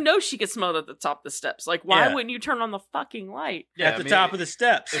 Like Yeah. you know she gets smelled at the top of the steps. Like why Yeah. wouldn't you turn on the fucking light? at the top of the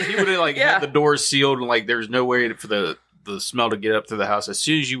steps. If you would have like Yeah. had the doors sealed and like there's no way for the smell to get up to the house, as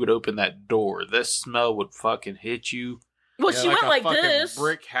soon as you would open that door, this smell would fucking hit you. Well, she went a like fucking this.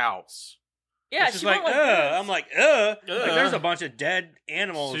 brick house. Yeah, She's she like, went like this. I'm like, like, there's a bunch of dead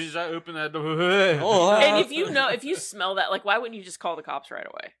animals. As soon as I open that door, Oh, And if you smell that, like, why wouldn't you just call the cops right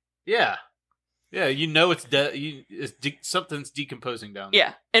away? yeah, Yeah, you know it's dead. Something's decomposing down there.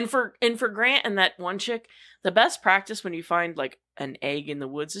 Yeah, and for Grant and that one chick, the best practice when you find like an egg in the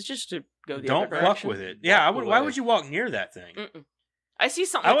woods is just to go the Don't other fuck direction. with it. Yeah, Walk why away. would you walk near that thing? Mm-mm. I see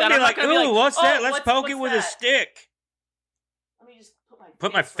something I like would that. be I'm like, not gonna be ooh, what's "Oh, that? Let's poke it with a that?" stick. Let me just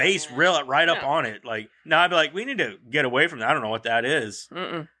Put my face right up No. on it. Like, no, I'd be like, we need to get away from that. I don't know what that is.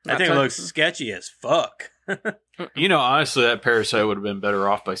 Mm-mm. I think it looks sketchy as fuck. You know, honestly, that parasite would have been better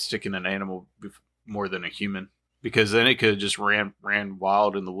off by sticking an animal more than a human, because then it could have just ran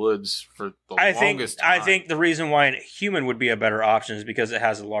wild in the woods for the longest time. I think the reason why a human would be a better option is because it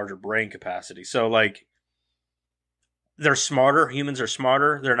has a larger brain capacity. So, like, they're smarter. Humans are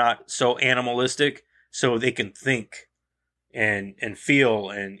smarter. They're not so animalistic, so they can think and feel,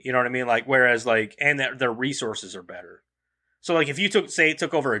 and you know what I mean. Like, whereas like, and their resources are better. So, like, if you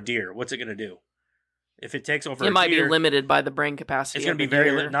took over a deer, what's it going to do? If it takes over, It a might deer, be limited by the brain capacity. it's going to of be the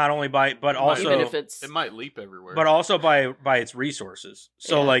very deer. not only by but also even if it's it might leap everywhere. but also by its resources.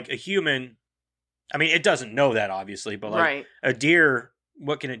 So Yeah. like a human, I mean, it doesn't know that obviously, but like right. a deer,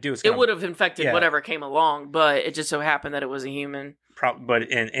 what can it do? It's It gonna would have infected yeah. whatever came along, but it just so happened that it was a human. but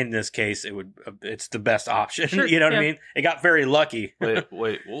in this case, it's the best option. Sure, You know what I yeah. mean? It got very lucky. wait,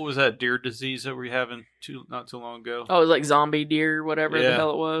 what was that deer disease that we were having not too long ago? Oh, it was like zombie deer, whatever the Yeah.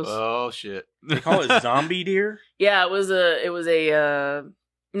 hell it was. Oh shit! They call it zombie deer. Yeah, it was a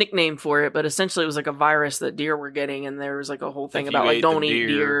nickname for it, but essentially it was like a virus that deer were getting, and there was like a whole thing If about you like ate don't the eat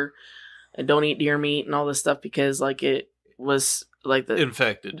deer- deer and don't eat deer meat and all this stuff because like it was like the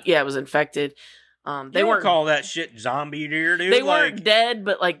Infected. yeah, it was infected. They You don't weren't call that shit zombie deer, dude. they like, weren't dead,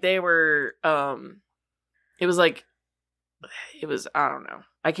 but like they were it was like it was I don't know.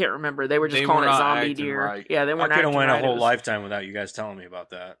 I can't remember. They were just They calling were it not zombie acting deer. right. Yeah, they I weren't could have acting went right. a whole It was- lifetime without you guys telling me about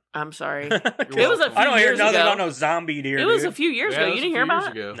that. I'm sorry. It It was a few I don't hear years nothing ago. about no zombie deer. It was a dude. few years Yeah, ago. it You was a didn't hear few years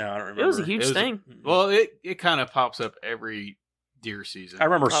about it? ago. No, I don't remember. It was a huge It was a- thing. Well, it kind of pops up every deer season. I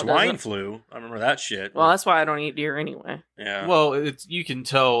remember Oh, does swine it? flu. I remember that shit. Well, that's why I don't eat deer anyway. yeah. Well, you can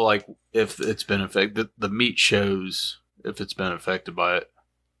tell like if it's been affected. The meat shows if it's been affected by it.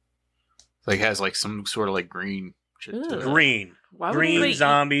 Like has like some sort of like green shit to it. green, Why would green anybody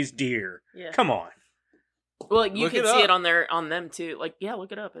zombies, deer. eat- Yeah. Come on. Well, you Look can it see up. it on them too. Like, yeah,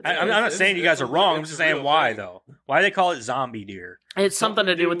 look it up. It's, I'm not it's- saying you guys are it's a- wrong. I'm it's just a saying real why thing. though. Why they call it zombie deer? it's something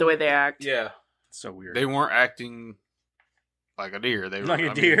to do with the way they act. Yeah, It's so weird. they weren't acting like a deer. They were Like a I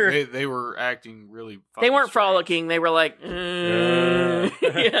mean, deer? they were acting really. They fucking weren't strange. frolicking. They were like, yeah.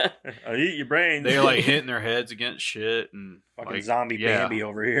 I eat your brains. They were like hitting their heads against shit and fucking like, zombie yeah. Bambi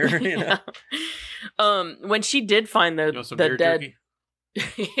over here. You know? When she did find You want some the deer dead, jerky?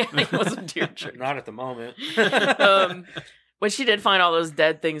 yeah, it was a deer jerky. Not at the moment. When she did find all those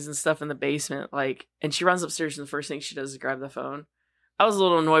dead things and stuff in the basement, like, and she runs upstairs and the first thing she does is grab the phone. I was a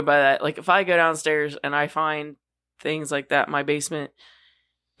little annoyed by that. Like, if I go downstairs and I find things like that in my basement,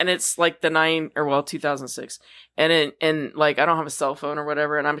 and it's like 2006, and like I don't have a cell phone or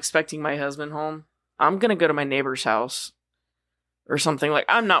whatever, and I'm expecting my husband home, I'm gonna go to my neighbor's house or something. Like,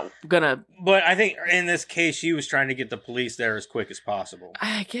 I'm not gonna. But I think in this case, she was trying to get the police there as quick as possible.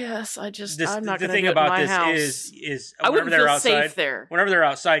 I guess I'm not The gonna thing do it in about my this house. is I whenever wouldn't they're feel outside, safe there. whenever they're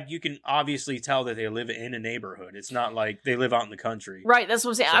outside, you can obviously tell that they live in a neighborhood. It's not like they live out in the country. Right, that's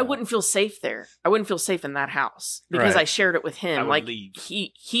what I'm saying. I So- wouldn't feel safe there. I wouldn't feel safe in that house because Right. I shared it with I him. would Like leave.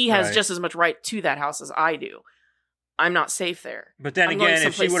 he has Right. just as much right to that house as I do. I'm not safe there. But then I'm going again,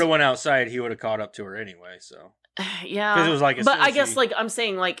 if she someplace- would have went outside, he would have caught up to her anyway. So Yeah, 'Cause it was like as but soon I as guess she- like I'm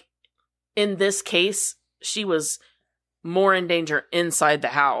saying like in this case, she was more in danger inside the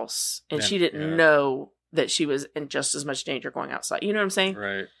house, and Then- she didn't yeah. know that she was in just as much danger going outside. You know what I'm saying?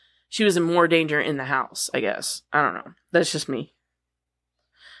 right. She was in more danger in the house, I guess. I don't know. That's just me.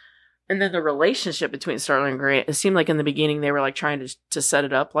 And then the relationship between Starling and Grant, it seemed like in the beginning they were like trying to set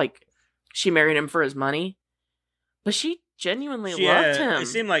it up like she married him for his money. But she genuinely loved him. It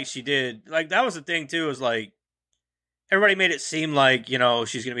seemed like she did. Like that was the thing too. Is like everybody made it seem like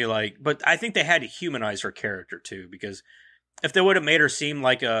she's gonna be like. But I think they had to humanize her character too, because if they would have made her seem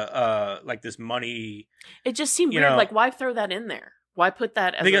like like this money, It just seemed you weird. know- Like, why throw that in there? Why put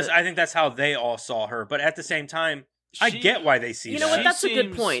that as because a... I think that's how they all saw her. But at the same time, I get why they see. You know that. what? That's a good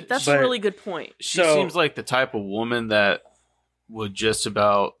seems- point. That's but- a really good point. She So- seems like the type of woman that would just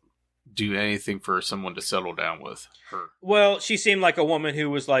about do anything for someone to settle down with her. Well, she seemed like a woman who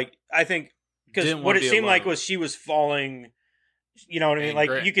was like, I think, because Didn't what wanna it be seemed like alone. was she was falling. You know what I mean? And Like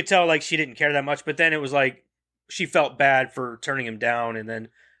Grant- you could tell, like she didn't care that much. But then it was like she felt bad for turning him down, and then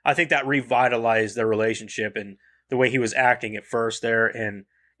I think that revitalized their relationship and the way he was acting at first there, and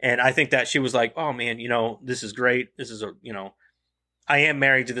I think that she was like, oh man, this is great. This is I am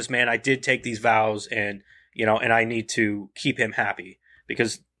married to this man. I did take these vows, and and I need to keep him happy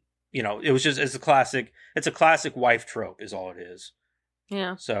because it was just it's a classic wife trope is all it is.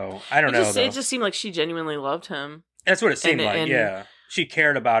 Yeah. So I don't know. It just seemed like she genuinely loved him. That's what it seemed like. Yeah, she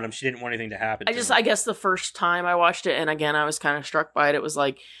cared about him. She didn't want anything to happen. I guess the first time I watched it, and again I was kind of struck by it. It was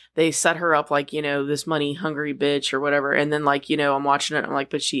like they set her up like this money hungry bitch or whatever, and then like I'm watching it, and I'm like,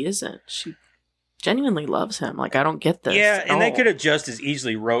 but she isn't. She genuinely loves him. Like I don't get this. Yeah, and they could have just as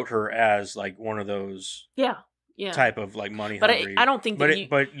easily wrote her as like one of those. Yeah. Type of like money but hungry. I don't think that I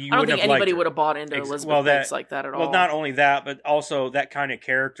don't think anybody would have bought into Elizabeth Banks like that at all. Well, not only that, but also that kind of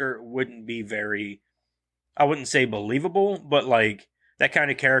character wouldn't be very, I wouldn't say believable, but like that kind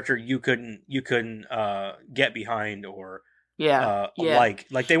of character you couldn't get behind or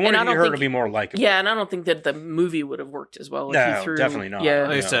like they wanted her to be more likable. Yeah, and I don't think that the movie would have worked as well. Definitely not. Yeah,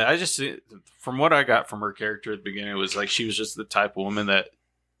 like I said, I just from what I got from her character at the beginning, it was like she was just the type of woman that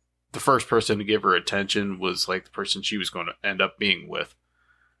the first person to give her attention was like the person she was going to end up being with.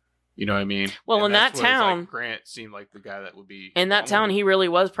 You know what I mean? Well, and in that town, like Grant seemed like the guy that would be in that town. He really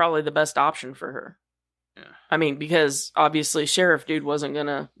was probably the best option for her. Yeah, I mean, because obviously sheriff dude wasn't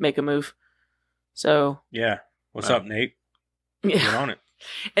gonna make a move. So yeah, what's up, Nate? Yeah. Get on it.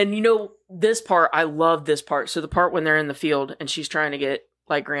 And this part, I love this part. So the part when they're in the field and she's trying to get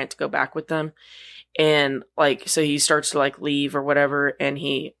like Grant to go back with them. And like, so he starts to like leave or whatever, and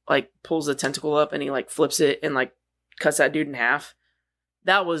he like pulls the tentacle up and he like flips it and like cuts that dude in half.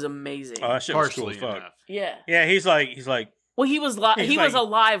 That was amazing. Oh, that shit was cool as fuck. Yeah. Yeah, he's like. Well, he was was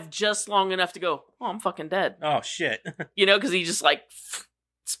alive just long enough to go, oh, I'm fucking dead. Oh shit. Because he just like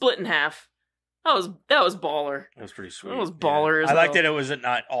split in half. That was baller. That was pretty sweet. That was baller. I liked that it was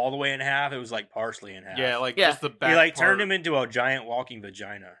not all the way in half. It was like partially in half. Yeah, just the back. He like part. turned him into a giant walking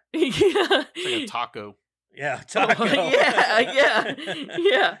vagina. Yeah, it's like a taco. Yeah, taco.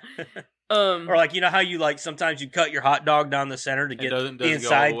 Yeah. Or like how you like sometimes you cut your hot dog down the center to get the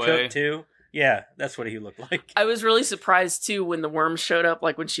inside cooked too. Yeah, that's what he looked like. I was really surprised too when the worms showed up,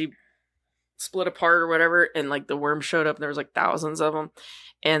 like when she split apart or whatever, and like the worms showed up and there was like thousands of them.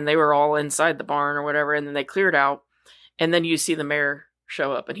 And they were all inside the barn or whatever, and then they cleared out, and then you see the mayor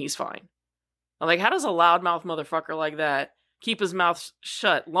show up, and he's fine. I'm like, how does a loudmouth motherfucker like that keep his mouth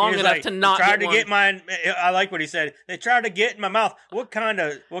shut long enough to not get mine? I like what he said. They tried to get in my mouth. What kind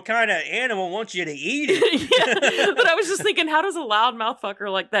of animal wants you to eat it? Yeah, but I was just thinking, how does a loudmouth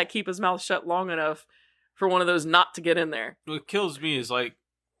fucker like that keep his mouth shut long enough for one of those not to get in there? What kills me is like,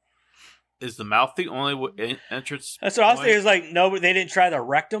 is the mouth the only entrance? That's what I was thinking. Is like, no, but they didn't try the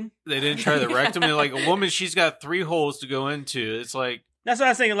rectum. They didn't try the rectum. And like a woman, she's got 3 holes to go into. It's like that's what I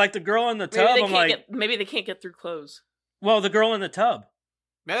was thinking. Like the girl in the tub. Maybe they can't get through clothes. Well, the girl in the tub.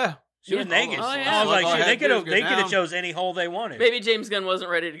 Yeah, she was naked. Oh, yeah. I was like, shit, they could have chose any hole they wanted. Maybe James Gunn wasn't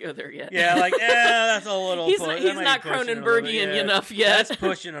ready to go there yet. Yeah, like, that's a little. He's not Cronenbergian enough yet. That's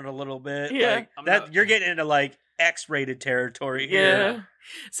pushing it a little bit. Yeah, like, you're getting into like X-rated territory here. Yeah.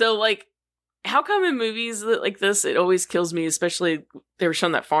 So like. How come in movies like this, it always kills me, especially they were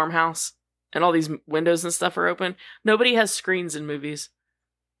showing that farmhouse and all these windows and stuff are open. Nobody has screens in movies.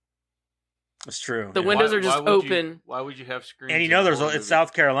 That's true. The windows are just open. Why would you have screens? And it's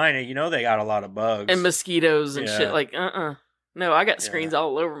South Carolina. They got a lot of bugs. And mosquitoes and shit. Like, No, I got screens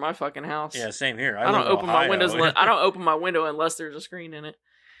all over my fucking house. Yeah, same here. I don't open my windows. I don't open my window unless there's a screen in it.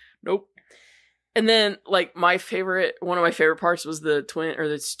 Nope. And then, like, one of my favorite parts was the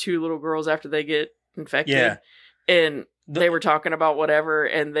 2 little girls after they get infected. Yeah. And they were talking about whatever,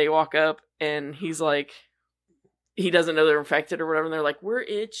 and they walk up, and he's like, he doesn't know they're infected or whatever, and they're like, we're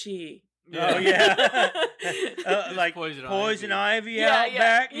itchy. Oh, yeah. Like poison ivy out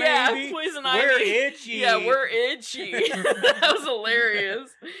back, maybe? Yeah, poison ivy. We're itchy. Yeah, we're itchy. That was hilarious.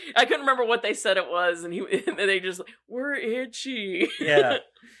 I couldn't remember what they said it was, and they just like, we're itchy. Yeah.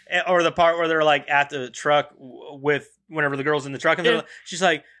 Or the part where they're like at the truck with whenever the girl's in the truck, and she's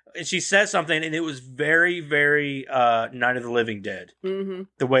like, and she says something, and it was very, very Night of the Living Dead. Mm-hmm.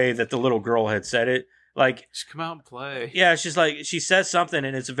 The way that the little girl had said it. Like, just come out and play. Yeah, she's like, she says something,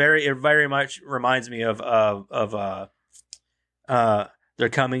 and it very much reminds me of they're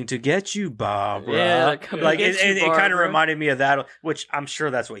coming to get you, Barbara. Yeah, like it kind of reminded me of that, which I'm sure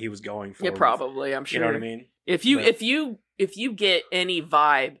that's what he was going for. Yeah, probably. I'm sure. You know what I mean? If you get any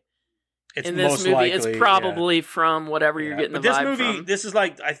vibe in this movie, likely, it's probably from whatever you're getting the vibe from. This is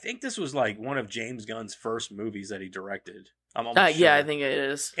like, I think this was like one of James Gunn's first movies that he directed. I'm almost sure. Yeah, I think it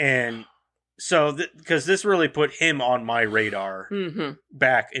is. And so, because this really put him on my radar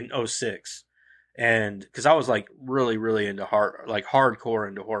back in 2006. And because I was like really, really into hardcore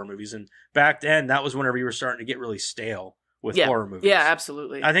into horror movies. And back then, that was whenever you were starting to get really stale with horror movies. Yeah,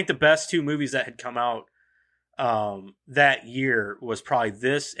 absolutely. I think the best two movies that had come out that year was probably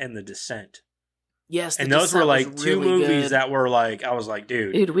this and The Descent. Yes, and those were like two really movies good. that were like, I was like,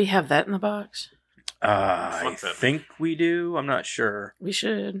 dude. Dude, do we have that in the box? I think we do. I'm not sure. We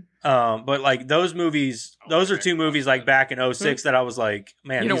should. But like those movies, those are two movies like back in 06 that I was like,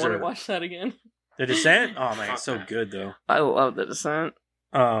 man, you don't want to watch that again? The Descent? Oh man, it's so good though. I love The Descent.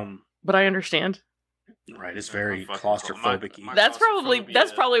 But I understand. Right, it's very claustrophobic. That's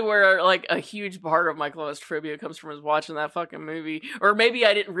probably where like a huge part of my claustrophobia comes from, is watching that fucking movie. Or maybe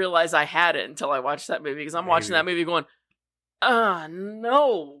I didn't realize I had it until I watched that movie, because I'm watching that movie going,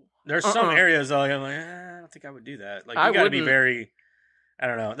 no. There's some areas I'm like, I don't think I would do that. Like you got to be very, I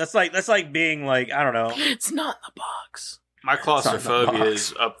don't know. That's like being like, I don't know. It's not in the box. My claustrophobia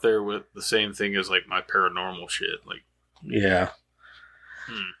is up there with the same thing as like my paranormal shit. Like, yeah.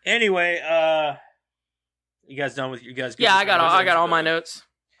 Anyway, you guys done with you guys? Yeah, I got all my notes.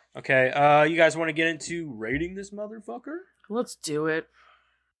 Okay, you guys want to get into rating this motherfucker? Let's do it.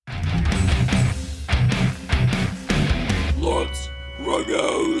 Let's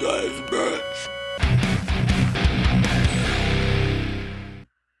go, this bitch.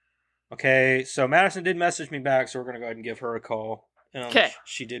 Okay, so Madison did message me back, so we're gonna go ahead and give her a call. Okay.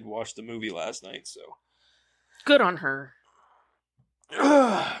 She did watch the movie last night, so good on her.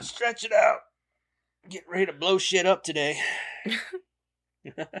 Stretch it out. Get ready to blow shit up today.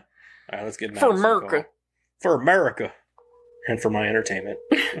 All right, let's get Madison for America. For America, and for my entertainment.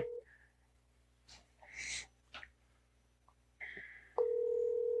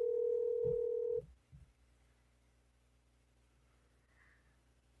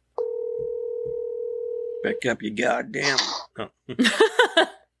 Pick up your goddamn. Oh.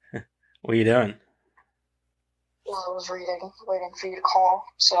 What are you doing? Well, I was waiting for you to call,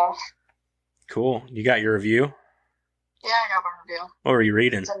 so. Cool. You got your review? Yeah, I got my review. What were you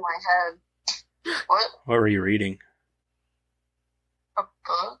reading? It's in my head. What? What were you reading? A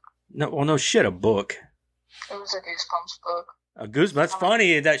book? No shit, a book. It was a Goosebumps book. A Goosebumps? That's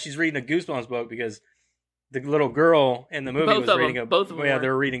funny that she's reading a Goosebumps book, because the little girl in the movie both was reading both of them. Yeah, they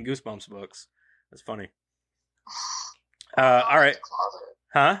were reading Goosebumps books. That's funny. All right.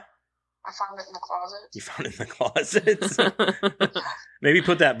 Huh? I found it in the closet. You found it in the closet? Maybe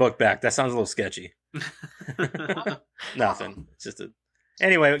put that book back. That sounds a little sketchy. Nothing. It's just a...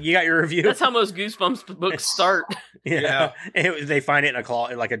 Anyway, you got your review. That's how most Goosebumps books start. Yeah. They find it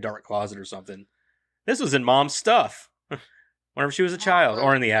in like a dark closet or something. This was in Mom's stuff. Whenever she was a child.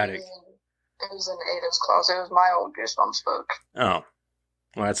 Or in the attic. It was in Ada's closet. It was my old Goosebumps book. Oh.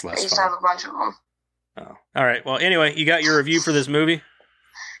 Well, that's less I used fun. to have a bunch of them. Oh. All right. Well, anyway, you got your review for this movie?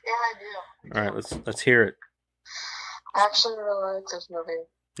 Yeah, I do. All right, let's hear it. I actually really like this movie.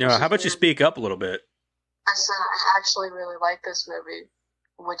 Yeah, how about you speak up a little bit? I said I actually really like this movie,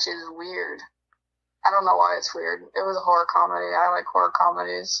 which is weird. I don't know why it's weird. It was a horror comedy. I like horror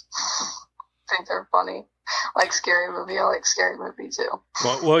comedies. I think they're funny. Like Scary Movie. I like Scary Movie too.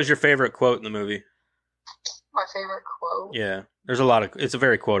 What was your favorite quote in the movie? My favorite quote? Yeah, there's a lot of... It's a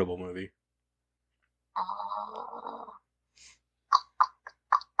very quotable movie.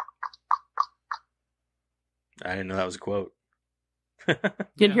 I didn't know that was a quote. You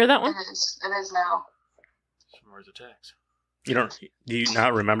didn't hear that one? It is now. Some words of text. Do you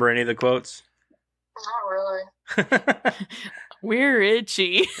not remember any of the quotes? Not really. We're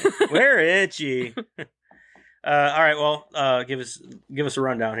itchy. We're itchy. All right, well, give us a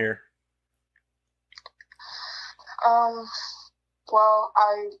rundown here. Well,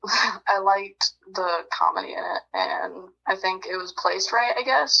 I liked the comedy in it, and I think it was placed right, I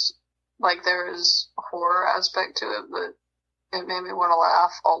guess. Like, there was a horror aspect to it, but it made me want to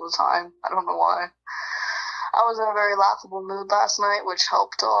laugh all the time. I don't know why. I was in a very laughable mood last night, which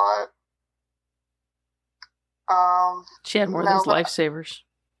helped a lot. She had more of those lifesavers.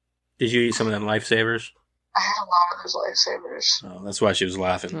 Did you eat some of them lifesavers? I had a lot of those lifesavers. Oh, that's why she was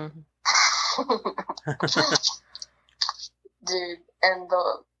laughing. Mm-hmm. Dude, and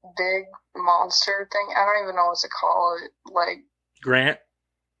the big monster thing, I don't even know what to call it. Like... Grant?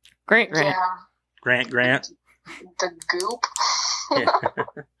 Grant. Yeah. Grant. The goop. Yeah.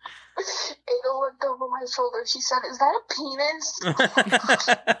 Ada looked over my shoulder. She said, "Is that a penis?" I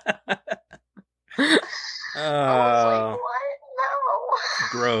was like, "What? No."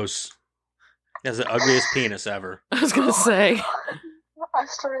 Gross. He has the ugliest penis ever. I was gonna say. I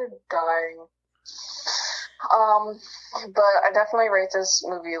started dying. But I definitely rate this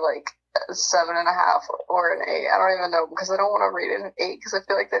movie like a 7.5 or an 8. I don't even know, because I don't want to rate it an 8 because I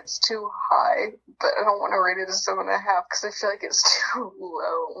feel like that's too high. But I don't want to rate it a 7.5 because I feel like it's too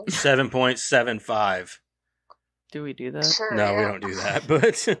low. 7.75. Do we do that? Sure. No, we yeah. don't do that.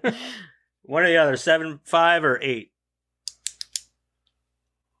 But one or the other, 7, 5, or 8.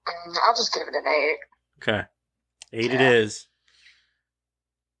 I'll just give it an 8. Okay, 8 it Yeah. is.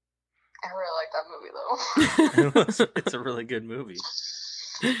 I really like that movie though. It's a really good movie.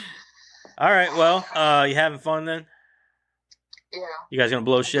 All right, well, you having fun then? Yeah, You guys gonna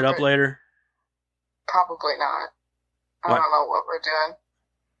blow shit up later? probably not. I What? don't know what we're doing.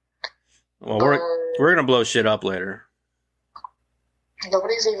 Well, But we're gonna blow shit up later.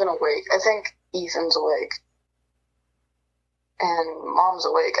 nobody's even awake. I think Ethan's awake. And Mom's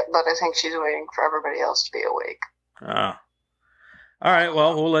awake, but I think she's waiting for everybody else to be awake. Oh. All right,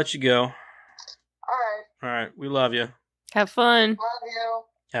 well, we'll let you go. Alright, All right, we love you. Have fun. love you.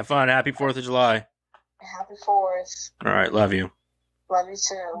 Have fun. Happy 4th of July. Happy 4th. All right, love you. Love you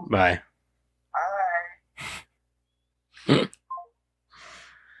too. Bye. Bye.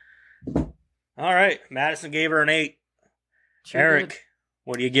 All right, Madison gave her an 8. Sure Eric, did.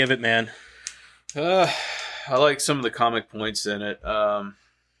 what do you give it, man? I like some of the comic points in it.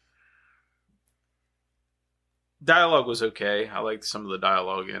 Dialogue was okay. I liked some of the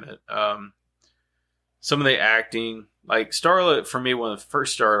dialogue in it. Some of the acting, like Starla, for me, when it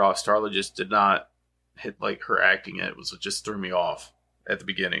first started off, Starla just did not hit like her acting in it. Was it just threw me off at the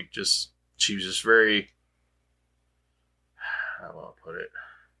beginning. Just she was just very, how do I put it?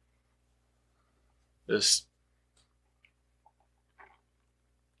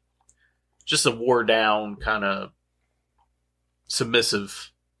 Just a wore down kind of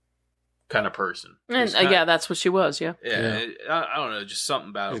submissive kind of person. And Just not- yeah, that's what she was. Yeah. yeah. I don't know, just something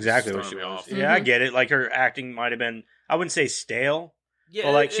about it. Exactly what was she throwing me was. off. Yeah, I Mhm. get it. Like her acting might have been, I wouldn't say stale, Yeah,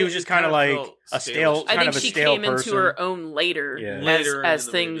 but like she was just kind of like felt a stale, I kind think of a she stale came person. into her own later, Yeah. Later as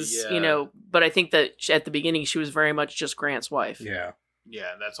in the movie, things, yeah. But I think that at the beginning she was very much just Grant's wife. Yeah,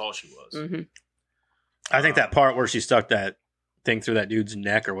 Yeah, that's all she was. hmm I think that part where she stuck that thing through that dude's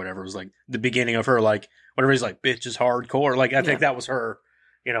neck or whatever was like the beginning of her, like whatever he's like, bitch is hardcore. Like I think that was her,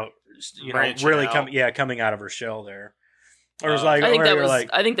 Branching really out. coming out of her shell there. Or it was like, I think or that you're was. like,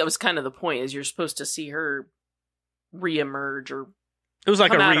 I think that was kind of the point. Is you're supposed to see her reemerge or it was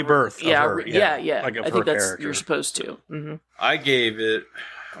like come a out of her- rebirth. Yeah, of her, yeah. Like of I her think that's character. you're supposed to. hmm I gave it,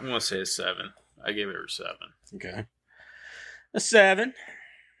 I'm going to say a 7. I gave it a 7. Okay, a 7.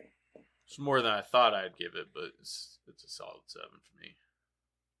 It's more than I thought I'd give it, but it's a solid 7 for me.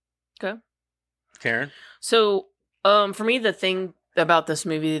 Okay. Karen, So, for me, the thing about this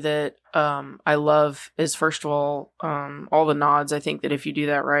movie that I love is, first of all the nods. I think that if you do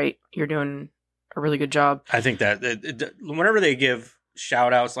that right, you're doing a really good job. I think that whenever they give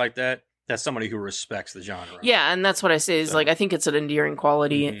shout outs like that, that's somebody who respects the genre. Yeah, and that's what I say is So- like I think it's an endearing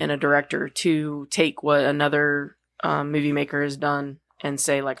quality Mhm. in a director to take what another movie maker has done and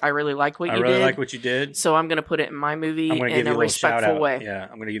say like I really like what I you really did, like what you did. so I'm going to put it in my movie I'm going to give in you a a little shout respectful out. way. Yeah,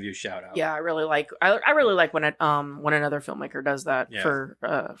 I'm going to give you a shout out. Yeah, I really like when another filmmaker does that Yeah. for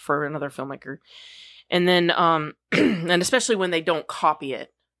another filmmaker, and then and especially when they don't copy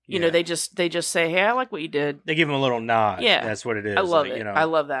it. You know, they just say, "Hey, I like what you did." they give him a little nod. Yeah. That's what it is. I love like, it. You know, I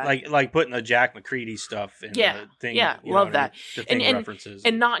love that. like putting the Jack McCready stuff in Yeah. the thing. Yeah, you love know, that. The thing And- references.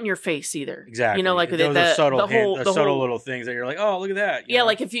 and not in your face either. exactly. You know, like with those are subtle, the subtle whole little things that you're like, oh, look at that. you yeah, know?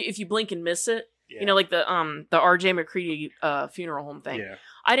 like if you blink and miss it, Yeah. you know, like the R.J. McCready funeral home thing. Yeah.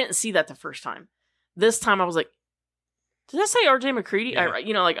 I didn't see that the first time. This time I was like, did that say R.J. McCready? Yeah.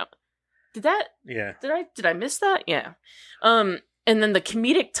 Did that? Yeah. Did I miss that? Yeah. And then the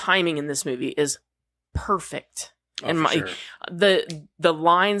comedic timing in this movie is perfect. Oh, And for my- sure. The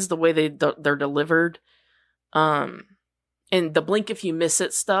lines, the way they're delivered, and the blink if you miss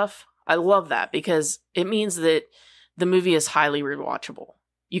it stuff, I love that because it means that the movie is highly rewatchable.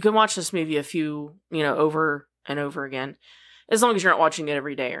 You can watch this movie a few, over and over again, as long as you're not watching it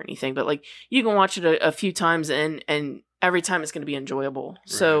every day or anything. But like you can watch it a few times and every time it's going to be enjoyable.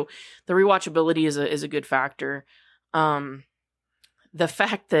 So the rewatchability is a good factor. The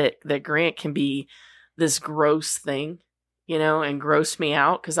fact that Grant can be this gross thing, and gross me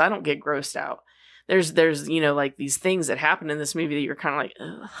out because I don't get grossed out. There's like these things that happen in this movie that you're kind of like,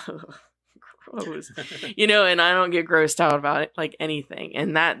 ugh, gross, and I don't get grossed out about it like anything,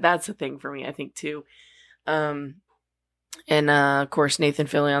 and that's a thing for me, I think too. And of course Nathan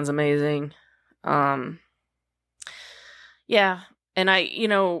Fillion's amazing. Yeah,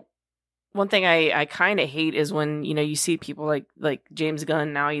 and one thing I kind of hate is when you see people like James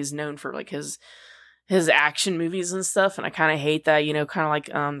Gunn. Now he's known for like his his action movies and stuff, and I kind of hate that, you know, kind of like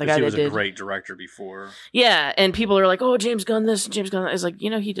the guy he that was did. a great director before. Yeah, and people are like, "Oh, James Gunn this, James Gunn that." It's like, you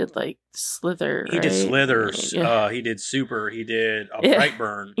know, he did like Slither. He right? did Slither. Yeah. He did Super. He did Yeah.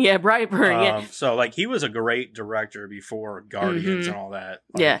 Brightburn. Yeah, Brightburn. Yeah, So like he was a great director before Guardians and all that.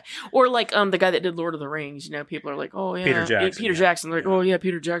 Like, yeah. Or like the guy that did Lord of the Rings. You know, people are like, "Oh yeah, Peter Jackson. Peter Jackson." They're like, "Oh yeah,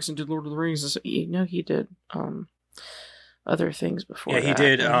 Peter Jackson did Lord of the Rings." It's like, you know, he did other things before. Yeah, he that.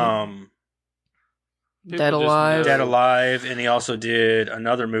 did Dead Alive. Dead Alive, and he also did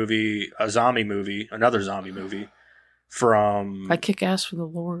another zombie movie from I kick ass for the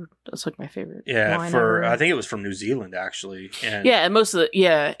Lord. That's like my favorite. yeah, line for ever. I think it was from New Zealand actually. And Yeah, and most of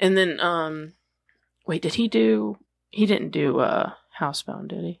the and then wait, did he do? He didn't do Housebound,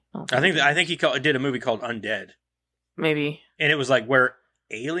 did he? I think he did a movie called Undead, maybe. and it was like where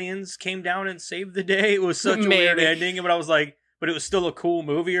aliens came down and saved the day. It was such a weird ending, but I was like, but it was still a cool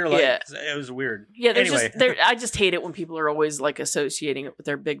movie, or like it was weird. Yeah, anyway. I just hate it when people are always like associating it with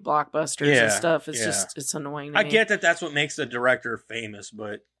their big blockbusters and stuff. It's just it's annoying. I get that that's what makes a director famous,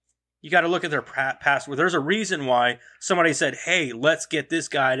 but you got to look at their past. Where there's a reason why somebody said, "Hey, let's get this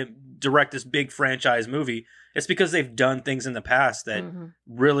guy to direct this big franchise movie." It's because they've done things in the past that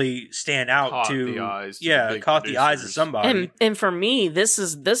really stand out caught the eyes of somebody. And for me, this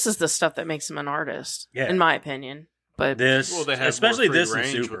is the stuff that makes him an artist, in my opinion. But this, especially this and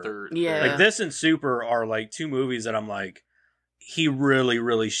Super, like this and Super are like two movies that I'm like, he really,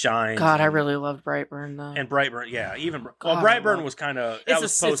 really shines. God, I really loved Brightburn though. And Brightburn, yeah, even Brightburn was kind of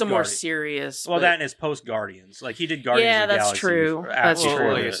it's a more serious. Well, that and his post Guardians, like he did Guardians. Yeah, of the that's Galaxy true. That's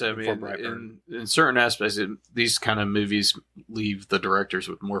true. Like I said, in certain aspects, these kind of movies leave the directors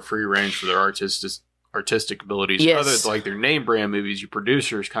with more free range for their artistic abilities. Yes. Other than like their name brand movies, your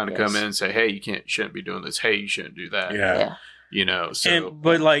producers kind of come in and say, "Hey, you shouldn't be doing this. Hey, you shouldn't do that." Yeah. You know. So,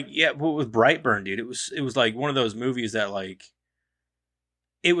 but with Brightburn, dude, it was like one of those movies that like.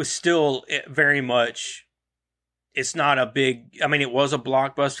 It was still very much. It's not a big. I mean, it was a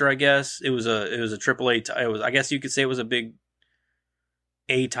blockbuster. I guess it was a AAA. It was. I guess you could say it was a big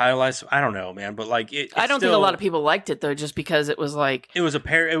A title. I don't know, man. But like it. I don't think a lot of people liked it though, just because it was like it was a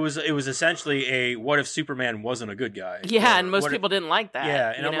pair. It was essentially a what if Superman wasn't a good guy? Yeah, and most people didn't like that.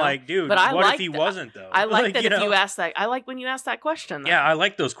 Yeah, and I'm like, dude, but what if he wasn't though? I like that if you ask that. I like when you ask that question. Though. Yeah, I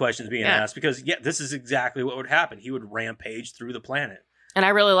like those questions being asked because this is exactly what would happen. He would rampage through the planet. And I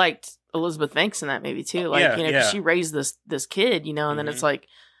really liked Elizabeth Banks in that movie too. Like, cause she raised this kid, you know, and then it's like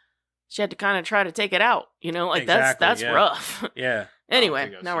she had to kind of try to take it out, you know, like that's rough. Yeah.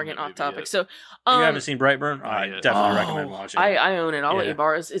 Anyway, now we're getting off topic. Yet. So, you haven't seen Brightburn? I definitely recommend watching it. I own it. I'll let you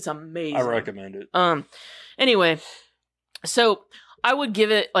borrow it. It's amazing. I recommend it. Anyway, so I would give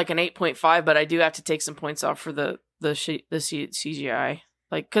it like an 8.5, but I do have to take some points off for the CGI,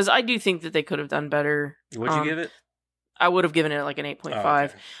 like because I do think that they could have done better. Would you give it? I would have given it like an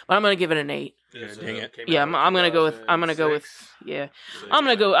 8.5, but I'm gonna give it an 8. Dang it. Yeah, I'm gonna go with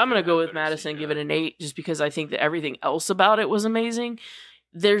Madison. Give it an 8 just because I think that everything else about it was amazing.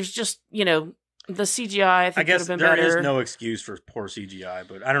 There's just the CGI. I think guess could have been there better. is no excuse for poor CGI,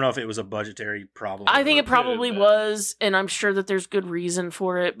 but I don't know if it was a budgetary problem. I think it probably was, and I'm sure that there's good reason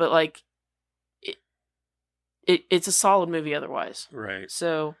for it. But like, it's a solid movie otherwise. Right.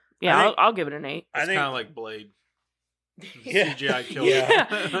 So yeah, I'll give it an 8. It's kind of like Blade. Yeah. CGI killed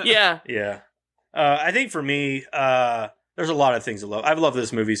yeah. I think for me, there's a lot of things to love. I've loved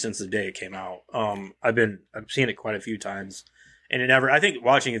this movie since the day it came out. I've seen it quite a few times, and I think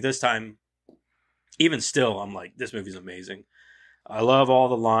watching it this time, even still, I'm like, this movie's amazing. I love all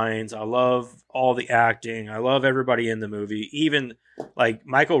the lines. I love all the acting. I love everybody in the movie. Even like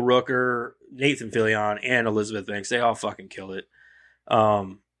Michael Rooker, Nathan Fillion, and Elizabeth Banks, they all fucking kill it.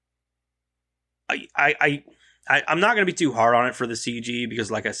 I'm not going to be too hard on it for the CG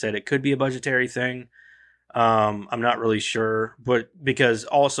because, like I said, it could be a budgetary thing. I'm not really sure, but because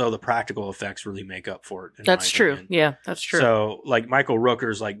also the practical effects really make up for it. That's true. Yeah, that's true. So, like Michael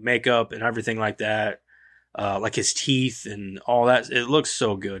Rooker's like makeup and everything like that, like his teeth and all that, it looks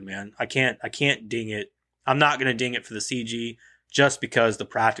so good, man. I can't ding it. I'm not going to ding it for the CG. Just because the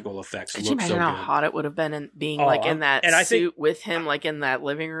practical effects look so good. Could you imagine how hot it would have been in being in that suit with him, like in that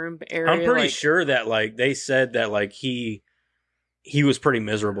living room area? I'm pretty sure that like they said that like he was pretty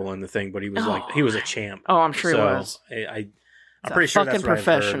miserable in the thing, but he was he was a champ. Oh, I'm sure he was. I'm pretty sure that's fucking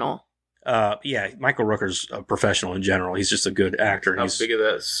professional. Yeah, Michael Rooker's a professional in general. He's just a good actor. How big of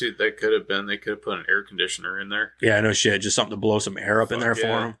that suit that could have been? They could have put an air conditioner in there. Yeah, no shit. Just something to blow some air up in there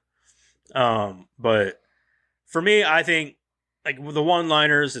for him. But for me, I think. Like with the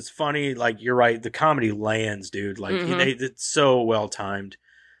one-liners, it's funny. Like you're right, the comedy lands, dude. Like it's so well timed.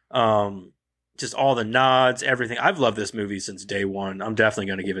 just all the nods, everything. I've loved this movie since day one. I'm definitely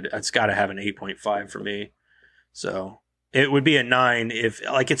going to give it. It's got to have an 8.5 for me. So it would be a 9 if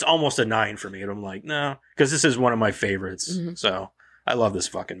like it's almost a 9 for me. And I'm like, no, because this is one of my favorites. Mhm. So I love this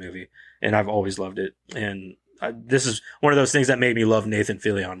fucking movie, and I've always loved it. And this is one of those things that made me love Nathan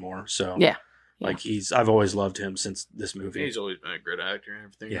Fillion more. So Yeah. like I've always loved him since this movie. He's always been a great actor and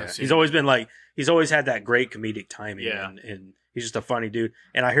everything. Yeah, I've seen he's him. always been like he's always had that great comedic timing. Yeah. and he's just a funny dude.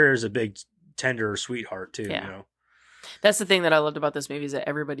 And I hear he's a big tender sweetheart too. Yeah. You know. That's the thing that I loved about this movie is that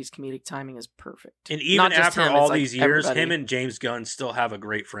everybody's comedic timing is perfect. And even Not just after him, all it's, like, these years, everybody. him and James Gunn still have a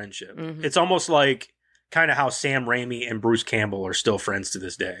great friendship. Mhm. It's almost like kind of how Sam Raimi and Bruce Campbell are still friends to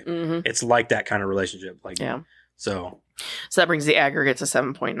this day. Mm-hmm. It's like that kind of relationship. Like, Yeah. So So that brings the aggregate to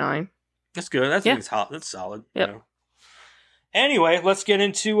 7.9. that's good. That's Yeah. that's solid. Yep. You know? Anyway, let's get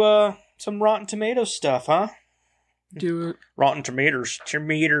into some Rotten Tomatoes stuff, huh? Do it. Rotten Tomatoes.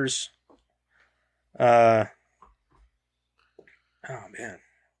 Oh man, I'm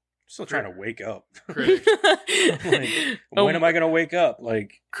still trying to wake up. Critics, Like, when am I gonna wake up?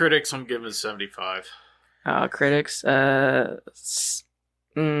 Like, critics, I'm giving 75. Critics. No,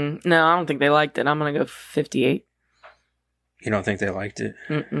 I don't think they liked it. I'm gonna go 58. you don't think they liked it?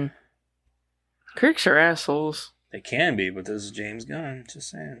 Mm-mm. Critics are assholes. They can be, but this is James Gunn. Just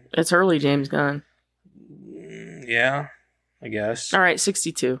saying. It's early James Gunn. Yeah, I guess. All right,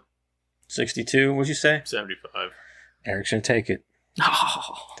 62. 62. What'd you say? 75. Eric's gonna take it.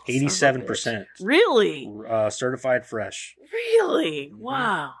 Oh, 87%. Really? Certified fresh. Really? Mhm.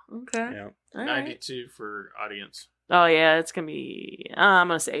 Wow. Okay. Yeah. All right. 92 for audience. Oh yeah, it's gonna be. I'm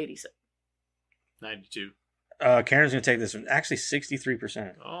gonna say 87. 92. Karen's gonna take this one. Actually,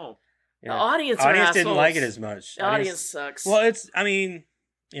 63%. Oh. The audience are Audience didn't assholes. like it as much. The audience sucks. Well, it's. I mean,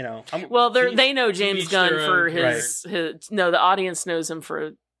 Well, To they know James each Gunn their for own, his. No, the audience knows him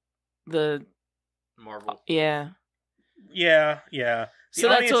for the. Marvel. Yeah. Yeah. The So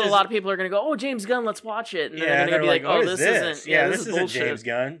that's audience what a is- lot of people are gonna go. Oh, James Gunn, let's watch it. And then Yeah, they're gonna be like, what oh, is this isn't. Yeah, this this is isn't bullshit. James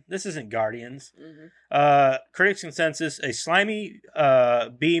Gunn. This isn't Guardians. Mhm. Critics' consensus: a slimy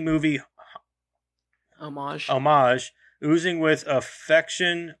B movie Homage. homage oozing with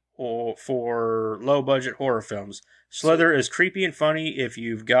affection for low budget horror films. Slither is creepy and funny if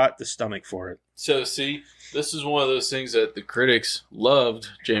you've got the stomach for it. So, see, this is one of those things that the critics loved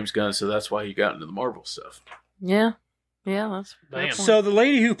James Gunn, so that's why he got into the Marvel stuff. Yeah. Yeah, that's. a fair Bam. point. So the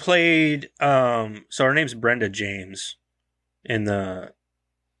lady who played so her name's Brenda James in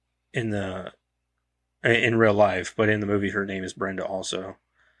real life, but in the movie her name is Brenda also.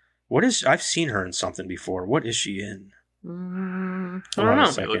 What is I've seen her in something before. What is she in? I Hold don't on a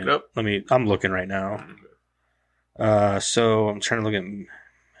know. second. Look it up. I'm looking right now. So I'm trying to look at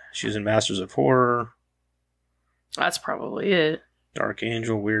she's in Masters of Horror, That's probably it. Dark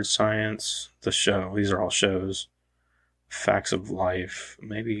Angel, Weird Science, The Show. These are all shows. Facts of Life.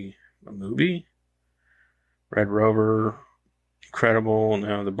 Maybe a movie? Red Rover. Incredible.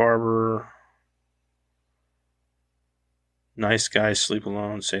 No, The Barber. Nice Guys Sleep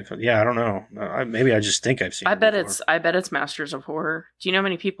Alone. Safe. Yeah, I don't know. Maybe I just think I've seen I it bet before. I bet it's Masters of Horror. Do you know how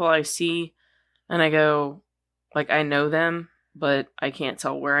many people I see and I go, like, I know them, but I can't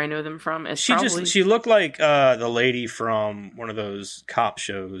tell where I know them from? It's probably... She looked like the lady from one of those cop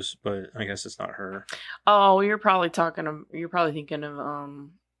shows, but I guess it's not her. Oh, you're probably thinking of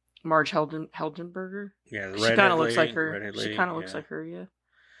Marge Helgenberger. Yeah, the She redhead kind of looks lady, like her. redhead She lady, kind of looks yeah. like her. Yeah.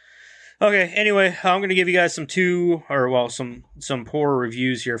 Okay, anyway, I'm going to give you guys some poor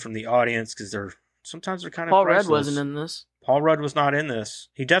reviews here from the audience because sometimes they're kind of Paul Rudd priceless. wasn't in this. Paul Rudd was not in this.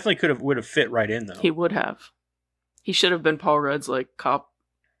 He definitely would have fit right in though. He would have. He should have been Paul Rudd's like cop.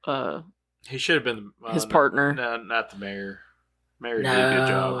 He should have been His partner. No, not the mayor. Mayor did No. a good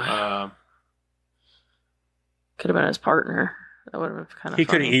job. Could have been his partner. That would have been kind of. He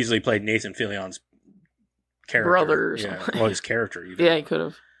could have easily played Nathan Fillion's character. Brother or Yeah, something. well, his character even. Yeah, he could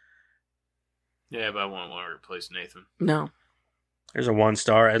have. Yeah, but I wouldn't want to replace Nathan. No. There's a 1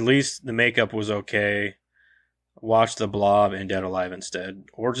 star. At least the makeup was okay. Watch The Blob and Dead Alive instead,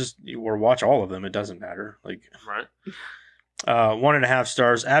 or watch all of them. It doesn't matter. Like, Right. 1.5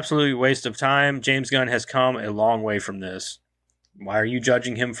 stars. Absolutely waste of time. James Gunn has come a long way from this. Why are you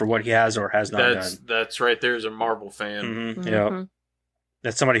judging him for what he has or has not done? That's right there is a Marvel fan. Mm-hmm. Mhm. Yeah,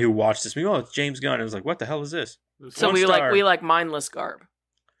 that's somebody who watched this movie. Oh, it's James Gunn. I was like, what the hell is this? So 1 we star. like mindless garb.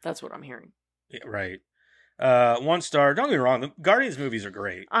 That's what I'm hearing. Yeah, right. 1 star. Don't get me wrong. The Guardians movies are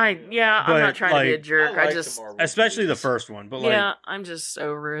great, I'm But, not trying to be a like, jerk. I I like just the Marvel especially the movies. first one. But yeah, I'm just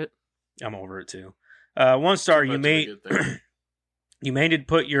over it. I'm over it too. 1 star. Too You much of a may good thing. you may need to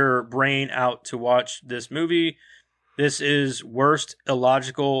put your brain out to watch this movie. This is worst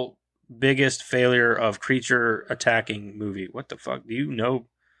illogical biggest failure of creature attacking movie. What the fuck? Do you know?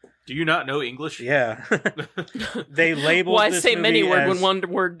 Do you not know English? Yeah. They labeled Why this say movie many word as, when one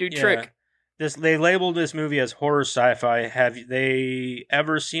word do trick? They labeled this movie as horror sci-fi. Have they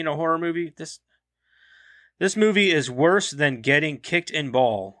ever seen a horror movie? This movie is worse than getting kicked on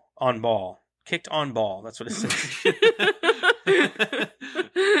ball. Kicked on ball. That's what it says.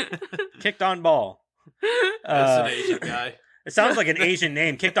 Kicked on ball. That's an Asian guy. It sounds like an Asian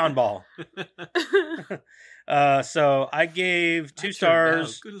name. Kicked on ball. So I gave 2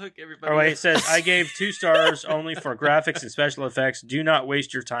 stars. Good luck, everybody. Or wait, it says I gave 2 stars only for graphics and special effects. Do not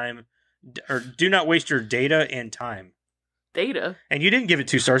waste your time, or do not waste your data and time. Data? And you didn't give it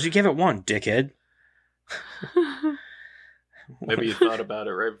 2 stars. You gave it 1, dickhead. Maybe you thought about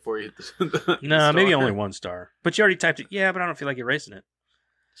it right before you hit the No, maybe only 1 star. But you already typed it. Yeah, but I don't feel like erasing it.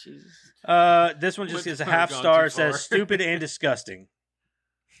 Jesus. This one just Would is a have half gone star. too It says far. stupid and disgusting.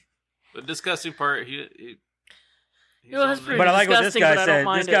 The disgusting part, he's No, that's on pretty But I like what this disgusting, guy but I don't said.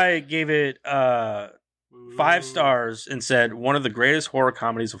 mind This it. guy gave it 5 stars and said one of the greatest horror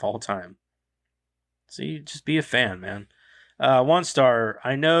comedies of all time. See, just be a fan, man. 1 star.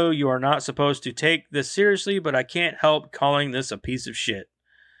 I know you are not supposed to take this seriously, but I can't help calling this a piece of shit.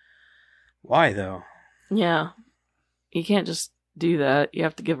 Why though? Yeah. You can't just do that. You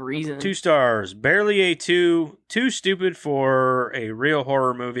have to give a reason. 2 stars. Barely a 2. Too stupid for a real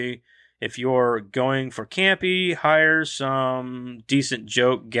horror movie. If you're going for campy, hire some decent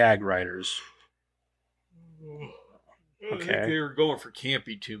joke gag writers. I think Okay. they were going for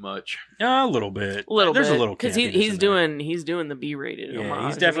campy too much. A little bit. Little There's bit. a little because campiness he's in there. doing the B-rated. Yeah, homage.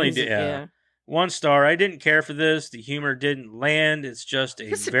 he's definitely I mean, yeah. 1 star. I didn't care for this. The humor didn't land. It's just a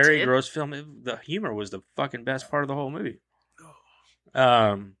Yes, it very did. gross film. The humor was the fucking best part of the whole movie.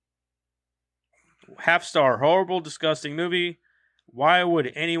 Half star. Horrible, disgusting movie. Why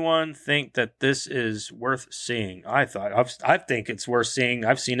would anyone think that this is worth seeing? I think it's worth seeing.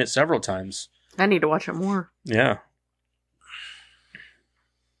 I've seen it several times. I need to watch it more. Yeah.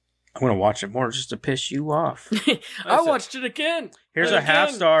 I'm going to watch it more just to piss you off. I watched it again. Here's And a half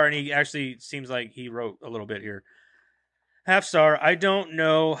again. star, and he actually seems like he wrote a little bit here. Half star. I don't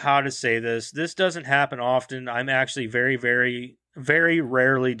know how to say this. This doesn't happen often. I'm actually very, very, very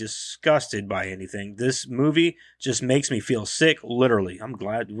rarely disgusted by anything. This movie just makes me feel sick, literally. I'm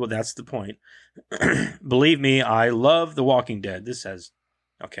glad. Well, that's the point. Believe me, I love The Walking Dead. This says,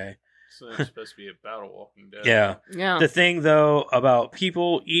 okay. So it's supposed to be about a Walking Dead. Yeah. Yeah. The thing, though, about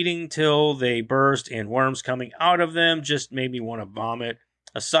people eating till they burst and worms coming out of them just made me want to vomit.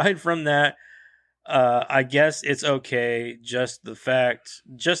 Aside from that, I guess it's okay. Just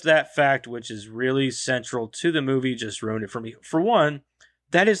that fact, which is really central to the movie, just ruined it for me. For one,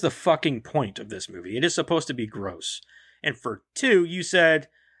 that is the fucking point of this movie. It is supposed to be gross. And for 2, you said,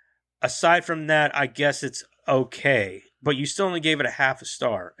 aside from that, I guess it's okay. But you still only gave it a half a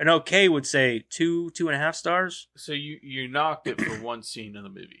star. An okay would say 2.5 stars. So you knocked it for one scene in the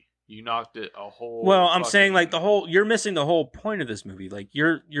movie. You knocked it a whole. Well, I'm fucking saying like movie. you're missing the whole point of this movie. Like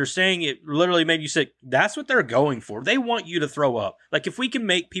you're saying it literally made you sick. That's what they're going for. They want you to throw up. Like if we can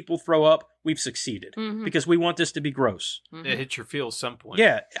make people throw up, we've succeeded Mhm. because we want this to be gross. It hit your feel at some point.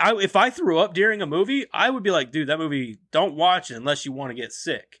 Yeah, if I threw up during a movie, I would be like, dude, that movie, don't watch it unless you want to get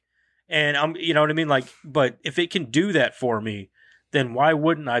sick. And you know what I mean? Like, but if it can do that for me, then why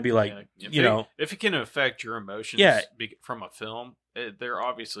wouldn't I be like, Yeah. If it can affect your emotions Yeah. From a film, they're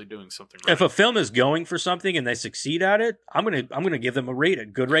obviously doing something right. if a film is going for something and they succeed at it, I'm gonna give them a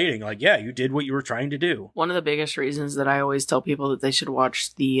good rating. Like, yeah, you did what you were trying to do. One of the biggest reasons that I always tell people that they should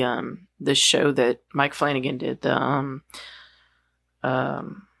watch the show that Mike Flanagan did, the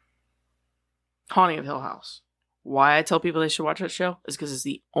Haunting of Hill House. Why I tell people they should watch that show is because it's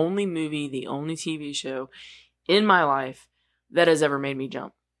the only movie, the only TV show in my life that has ever made me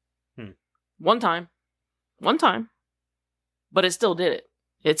jump. One time, but it still did it.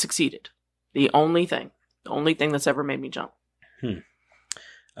 It succeeded. The only thing that's ever made me jump.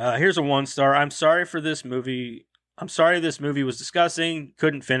 Here's a 1 star. I'm sorry this movie was disgusting.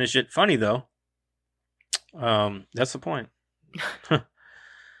 Couldn't finish it. Funny though. That's the point.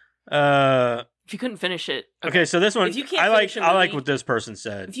 If you couldn't finish it, Okay, so this one, If you can't I like finish a movie- what this person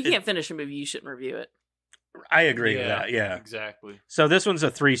said. if you can't finish a movie, you shouldn't review it. I agree with that. Yeah. Exactly. So this one's a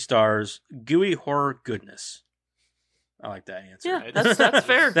 3 stars. Gooey horror goodness. I like that answer. Yeah, that's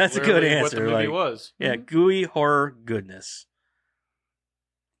fair. That's a good Literally answer. What the movie like- was. Yeah, gooey horror goodness.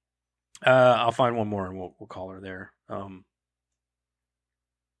 I'll find one more and we'll call her there.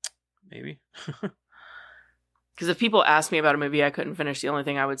 Maybe. Because if people ask me about a movie I couldn't finish, the only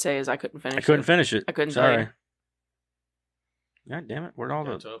thing I would say is I couldn't finish. I couldn't finish it. I couldn't tell Sorry. you. God damn it! Where'd all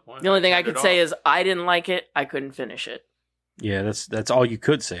Got the? to a point The only thing I turned could it say off. is I didn't like it. I couldn't finish it. Yeah, that's all you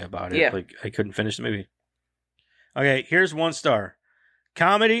could say about it. Yeah. Like I couldn't finish the movie. Okay, here's 1 star.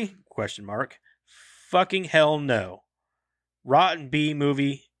 Comedy? Question mark. Fucking hell no. Rotten B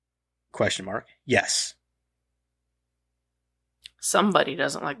movie? Question mark. Yes. Somebody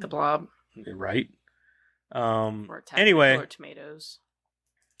doesn't like the Blob. You're right. Or Attack Anyway. of the Killer Tomatoes.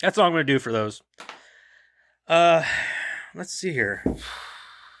 That's all I'm going to do for those. Let's see here.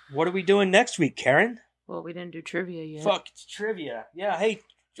 What are we doing next week, Karen? Well, we didn't do trivia yet. Fuck, it's trivia. Yeah, hey.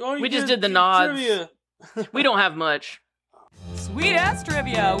 We just did the nods. Trivia. We don't have much. Sweet ass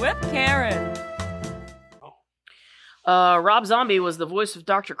trivia with Karen. Rob Zombie was the voice of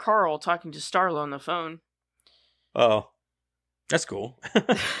Dr. Carl talking to Starla on the phone. Oh, that's cool.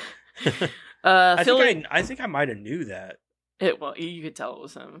 I think I might have knew that. Well, you could tell it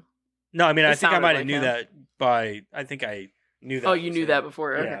was him. No, I mean, I It think I sounded might have like knew him. that by. I think I knew that. Oh, you was knew him. that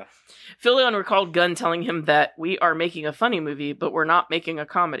before? Okay. Yeah. Fillion recalled Gunn telling him that we are making a funny movie, but we're not making a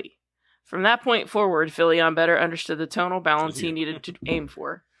comedy. From that point forward, Fillion better understood the tonal balance he needed to aim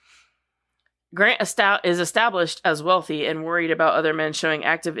for. Grant is established as wealthy and worried about other men showing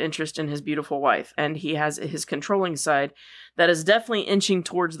active interest in his beautiful wife, and he has his controlling side that is definitely inching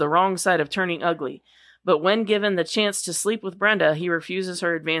towards the wrong side of turning ugly. But when given the chance to sleep with Brenda, he refuses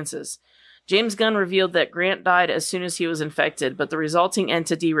her advances. James Gunn revealed that Grant died as soon as he was infected, but the resulting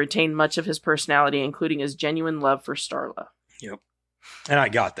entity retained much of his personality, including his genuine love for Starla. Yep. And I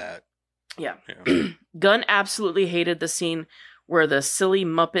got that. Yeah. Yeah. Gunn absolutely hated the scene where the silly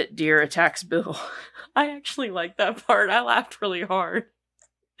Muppet deer attacks Bill. I actually liked that part. I laughed really hard.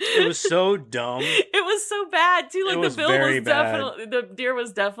 It was so dumb. It was so bad too. Like It was the bill very was bad. definitely the deer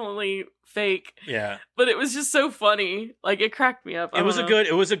was definitely fake, Yeah. but it was just so funny. Like it cracked me up. It was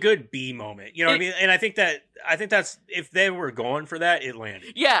a good B moment. You know what I mean? And I think that's if they were going for that, it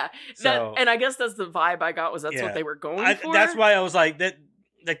landed. Yeah, So- and I guess that's the vibe I got was that's Yeah. what they were going for. That's why I was like that.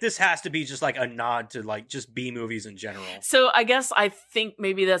 Like this has to be just like a nod to like just B movies in general. So I guess I think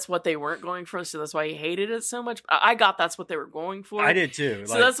maybe that's what they weren't going for. So that's why he hated it so much. I got that's what they were going for. I did too.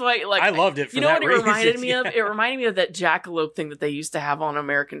 So that's why, like, I loved it. For you know that what it reminded reason. me of? Yeah. It reminded me of that jackalope thing that they used to have on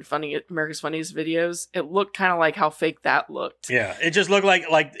America's Funniest Videos. It looked kind of like how fake that looked. Yeah, it just looked like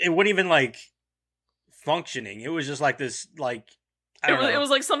it wasn't even like functioning. It was just like this like. It was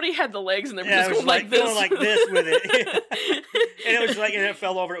like somebody had the legs and they were Yeah, just it was going like this. going like this with it. And it was like, and it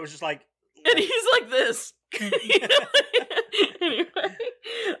fell over. It was just like, And he's like this.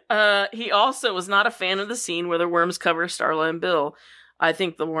 Anyway, he also was not a fan of the scene where the worms cover Starla and Bill. I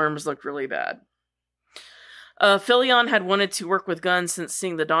think the worms looked really bad. Fillion had wanted to work with Gunn since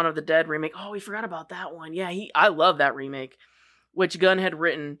seeing the Dawn of the Dead remake. Oh, we forgot about that one. Yeah, I love that remake, which Gunn had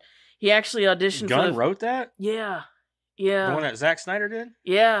written. He actually auditioned for Gunn wrote that. Yeah. The one that Zack Snyder did.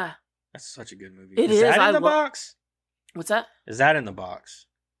 Yeah. That's such a good movie. It is is. that in the box? What's that? Is that in the box?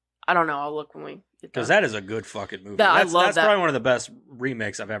 I don't know. I'll look when we get done. Because that is a good fucking movie. I love that's that. probably one of the best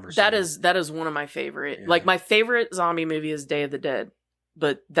remakes I've ever seen. That is one of my favorite. Yeah. Like my favorite zombie movie is Day of the Dead,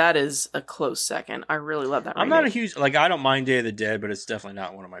 but that is a close second. I really love that. I'm not a remake. huge I don't mind Day of the Dead, but it's definitely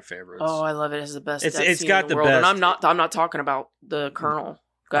not one of my favorites. Oh, I love it. It's the best. It's- death it's scene got in the world. And best- I'm not talking about the Colonel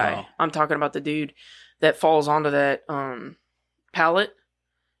guy. Oh. I'm talking about the dude that falls onto that pallet,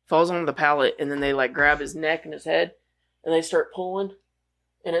 falls onto the pallet, and then they like grab his neck and his head, and they start pulling,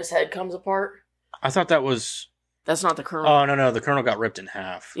 and his head comes apart. I thought that was. That's not the Colonel. Oh no, the Colonel got ripped in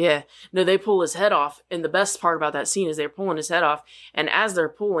half. Yeah. No, they pull his head off. And the best part about that scene is they're pulling his head off. And as they're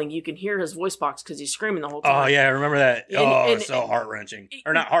pulling, you can hear his voice box because he's screaming the whole time. Oh yeah, I remember that. And- It's so heart wrenching,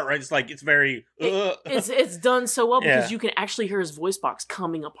 or not heart wrenching. It's like it's very. It's done so well because Yeah. you can actually hear his voice box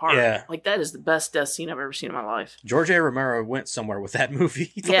coming apart. Yeah. Like, that is the best death scene I've ever seen in my life. George A. Romero went somewhere with that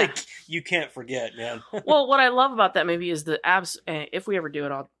movie. Yeah. Like you can't forget, man. Well, what I love about that movie is the if we ever do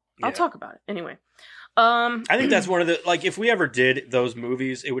it, I'll Yeah. talk about it. Anyway. I think that's one of the if we ever did those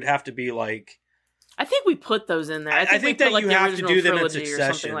movies, it would have to be like. I think we put those in there. I think we that put, like, you the have to original do them in trilogy or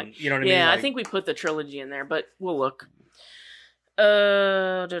succession. something like- You know what I mean? Yeah, Like, I think we put the trilogy in there, but we'll look.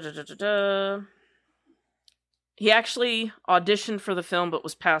 He actually auditioned for the film, but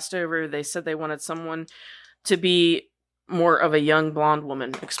was passed over. They said they wanted someone to be more of a young blonde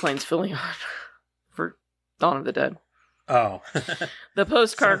woman, explains Fillion for Dawn of the Dead. Oh, The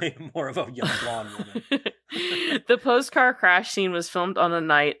postcard. Something more of a young blonde woman. The post-car crash scene was filmed on a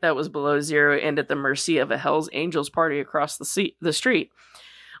night that was below zero and at the mercy of a Hell's Angels party across the street.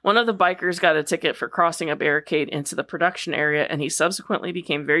 One of the bikers got a ticket for crossing a barricade into the production area, and he subsequently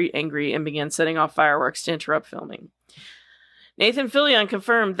became very angry and began setting off fireworks to interrupt filming. Nathan Fillion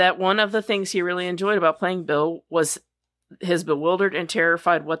confirmed that one of the things he really enjoyed about playing Bill was his bewildered and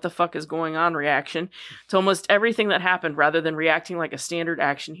terrified what the fuck is going on reaction to almost everything that happened rather than reacting like a standard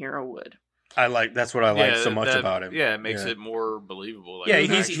action hero would. That's what I like so much about him. Yeah, it makes it more believable. Like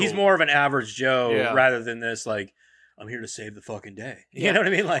he's more of an average Joe rather than this, like, I'm here to save the fucking day. You know what I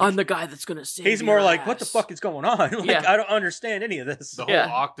mean? Like, I'm the guy that's gonna save. He's more like, what the fuck is going on? Like, I don't understand any of this. The whole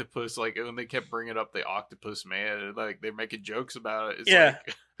octopus, like when they kept bringing up the octopus man, like they're making jokes about it. It's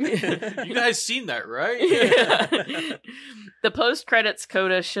like, you guys seen that, right? The post-credits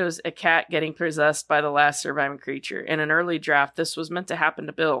coda shows a cat getting possessed by the last surviving creature. In an early draft, this was meant to happen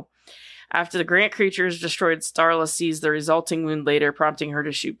to Bill. After the Grant creatures destroyed, Starla sees the resulting wound later, prompting her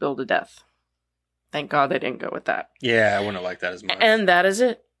to shoot Bill to death. Thank God they didn't go with that. Yeah, I wouldn't like that as much. And that is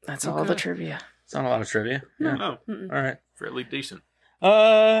it. That's all the trivia. It's not a lot of trivia. No. All right. Fairly decent.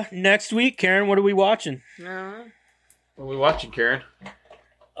 Next week, Karen, what are we watching? What are we watching, Karen?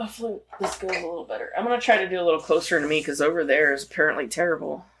 Hopefully this goes a little better. I'm going to try to do a little closer to me because over there is apparently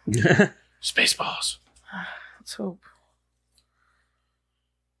terrible. Spaceballs. Let's hope.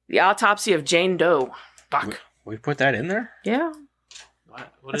 The Autopsy of Jane Doe. Fuck. We put that in there? Yeah.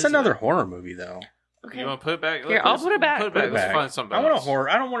 What That's another horror movie, though. Okay. You want to put it back? Here, I'll put it back. Let's find something I want else. a horror.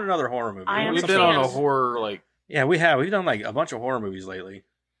 I don't want another horror movie. We've been on a horror, like... Yeah, we have. We've done, like, a bunch of horror movies lately.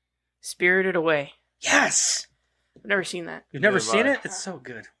 Spirited Away. Yes! I've never seen that. You've never seen it? It's so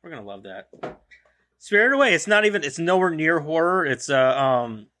good. We're going to love that. Spirited Away. It's nowhere near horror. It's,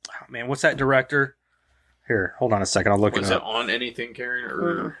 man, what's that director? Here, hold on a second. I'll look it up. Was it on anything, Karen,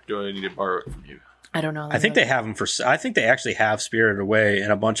 or do I need to borrow it from you? I don't know. I think they have them I think they actually have Spirited Away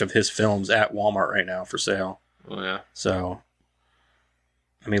and a bunch of his films at Walmart right now for sale. Oh, yeah. So,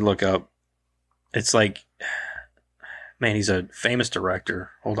 let me look up. It's like, man, he's a famous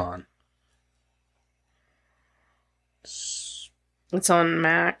director. Hold on. It's on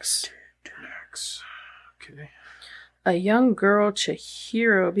Max. Okay. A young girl,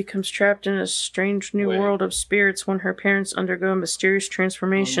 Chihiro, becomes trapped in a strange new world of spirits when her parents undergo a mysterious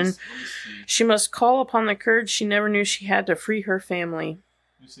transformation. Let me see. She must call upon the courage she never knew she had to free her family.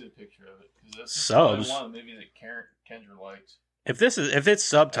 Let me see the picture of it. That's Subs. one movie that Kendra likes. If it's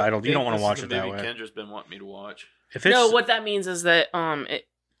subtitled, you don't want to watch it that way. Kendra's been wanting me to watch. If it's, No, what that means is that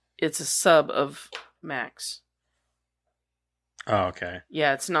it's a sub of Max. Oh, okay.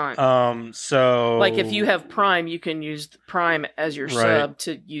 Yeah, it's not. So Like if you have Prime, you can use Prime as your sub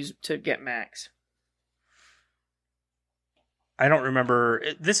to get Max. I don't remember.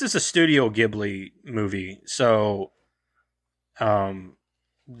 This is a Studio Ghibli movie, so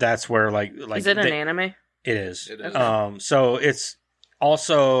that's where like is it an anime? It is. It is. So it's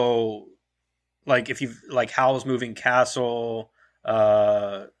also like if you like Howl's Moving Castle,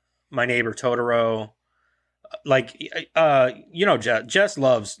 My Neighbor Totoro. Like, Jess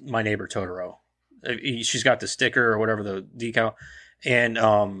loves My Neighbor Totoro. She's got the sticker or whatever, the decal. And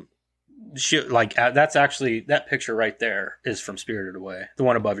she like that's actually, that picture right there is from Spirited Away. The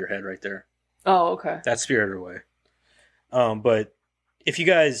one above your head right there. Oh, okay. That's Spirited Away. But if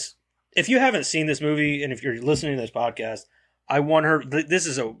you haven't seen this movie and if you're listening to this podcast, I want her, this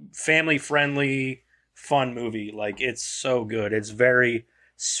is a family-friendly, fun movie. Like, it's so good. It's very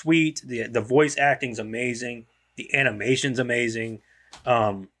sweet. The voice acting's amazing. The animation's amazing.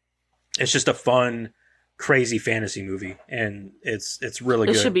 It's just a fun, crazy fantasy movie, and it's really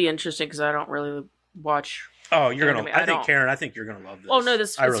good. It should be interesting because I don't really watch. Oh, you're anime. gonna. Karen, I think you're gonna love this. Oh no,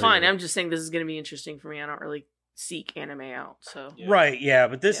 it's really fine. do. I'm just saying this is gonna be interesting for me. I don't really seek anime out, so Right, yeah,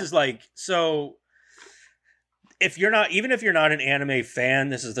 but this is like so. If you're not an anime fan,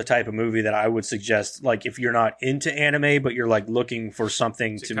 this is the type of movie that I would suggest. Like, if you're not into anime, but you're like looking for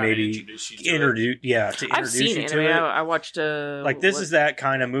something to maybe introduce I've seen you anime. to it. I watched like this is that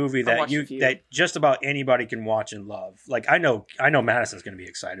kind of movie that that just about anybody can watch and love. Like I know Madison's going to be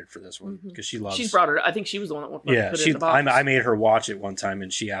excited for this one because she loves. She's brought it. I think she was the one that put it in the box. I made her watch it one time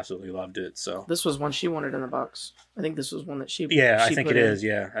and she absolutely loved it. So this was one she wanted in the box. I think this was one that she. Yeah, I think it is.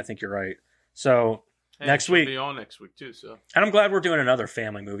 Yeah, I think you're right. So. Next week, be on next week too. So, and I'm glad we're doing another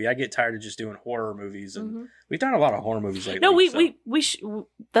family movie. I get tired of just doing horror movies, and we've done a lot of horror movies lately. No, we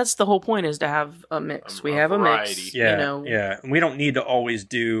that's the whole point is to have a mix. We have a mix. Yeah, yeah. And we don't need to always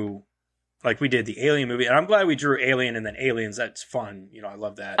do like we did the Alien movie, and I'm glad we drew Alien and then Aliens. That's fun. I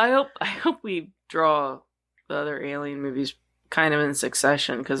love that. I hope we draw the other Alien movies kind of in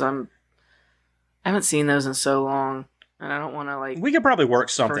succession because I haven't seen those in so long. And I don't want to we could probably work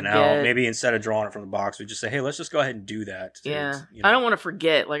something out. Maybe instead of drawing it from the box, we just say, "Hey, let's just go ahead and do that." Yeah, I don't want to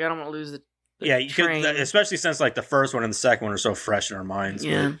forget. I don't want to lose Yeah, you could, train. especially since like the first one and the second one are so fresh in our minds.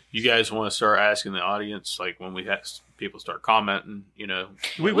 Yeah. You guys want to start asking the audience, like when we have people start commenting,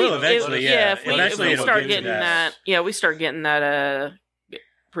 We will eventually. If we eventually it'll start get to getting that. Yeah, we start getting that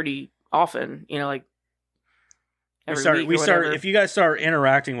pretty often. Like every week or whatever. If you guys start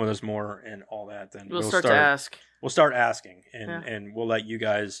interacting with us more and all that, then we'll start to ask. We'll start asking, and Yeah. and we'll let you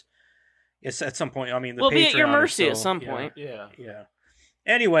guys. It's at some point. I mean, we'll be at your Patreon mercy is at some still- point. Yeah. Yeah.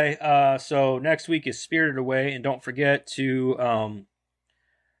 Anyway, so next week is Spirited Away, and don't forget to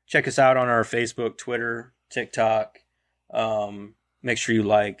check us out on our Facebook, Twitter, TikTok. Make sure you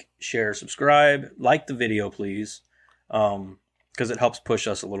like, share, subscribe, like the video, please, because it helps push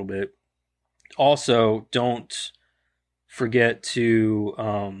us a little bit. Also, don't forget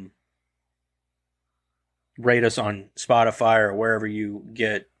to rate us on Spotify or wherever you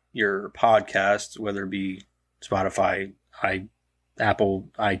get your podcasts, whether it be Spotify, Apple,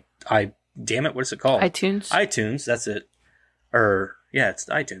 damn it, what's it called? iTunes. iTunes, that's it. Or, yeah, it's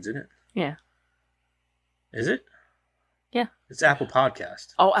iTunes, isn't it? Yeah. Is it? Yeah. It's Apple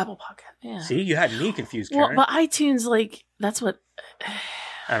Podcast. Oh, Apple Podcast. Yeah. See, you had me confused, Well, Karen. but iTunes, that's what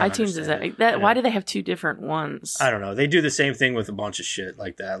I don't iTunes is. understand. That. Yeah. Why do they have two different ones? I don't know. They do the same thing with a bunch of shit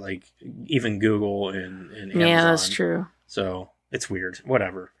like that, like even Google and Amazon. Yeah, that's true. So it's weird.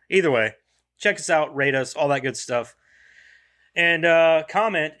 Whatever. Either way, check us out, rate us, all that good stuff. And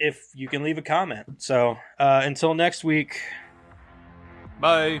comment if you can leave a comment. So until next week.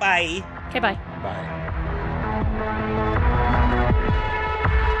 Bye. Bye. Okay, bye. Bye.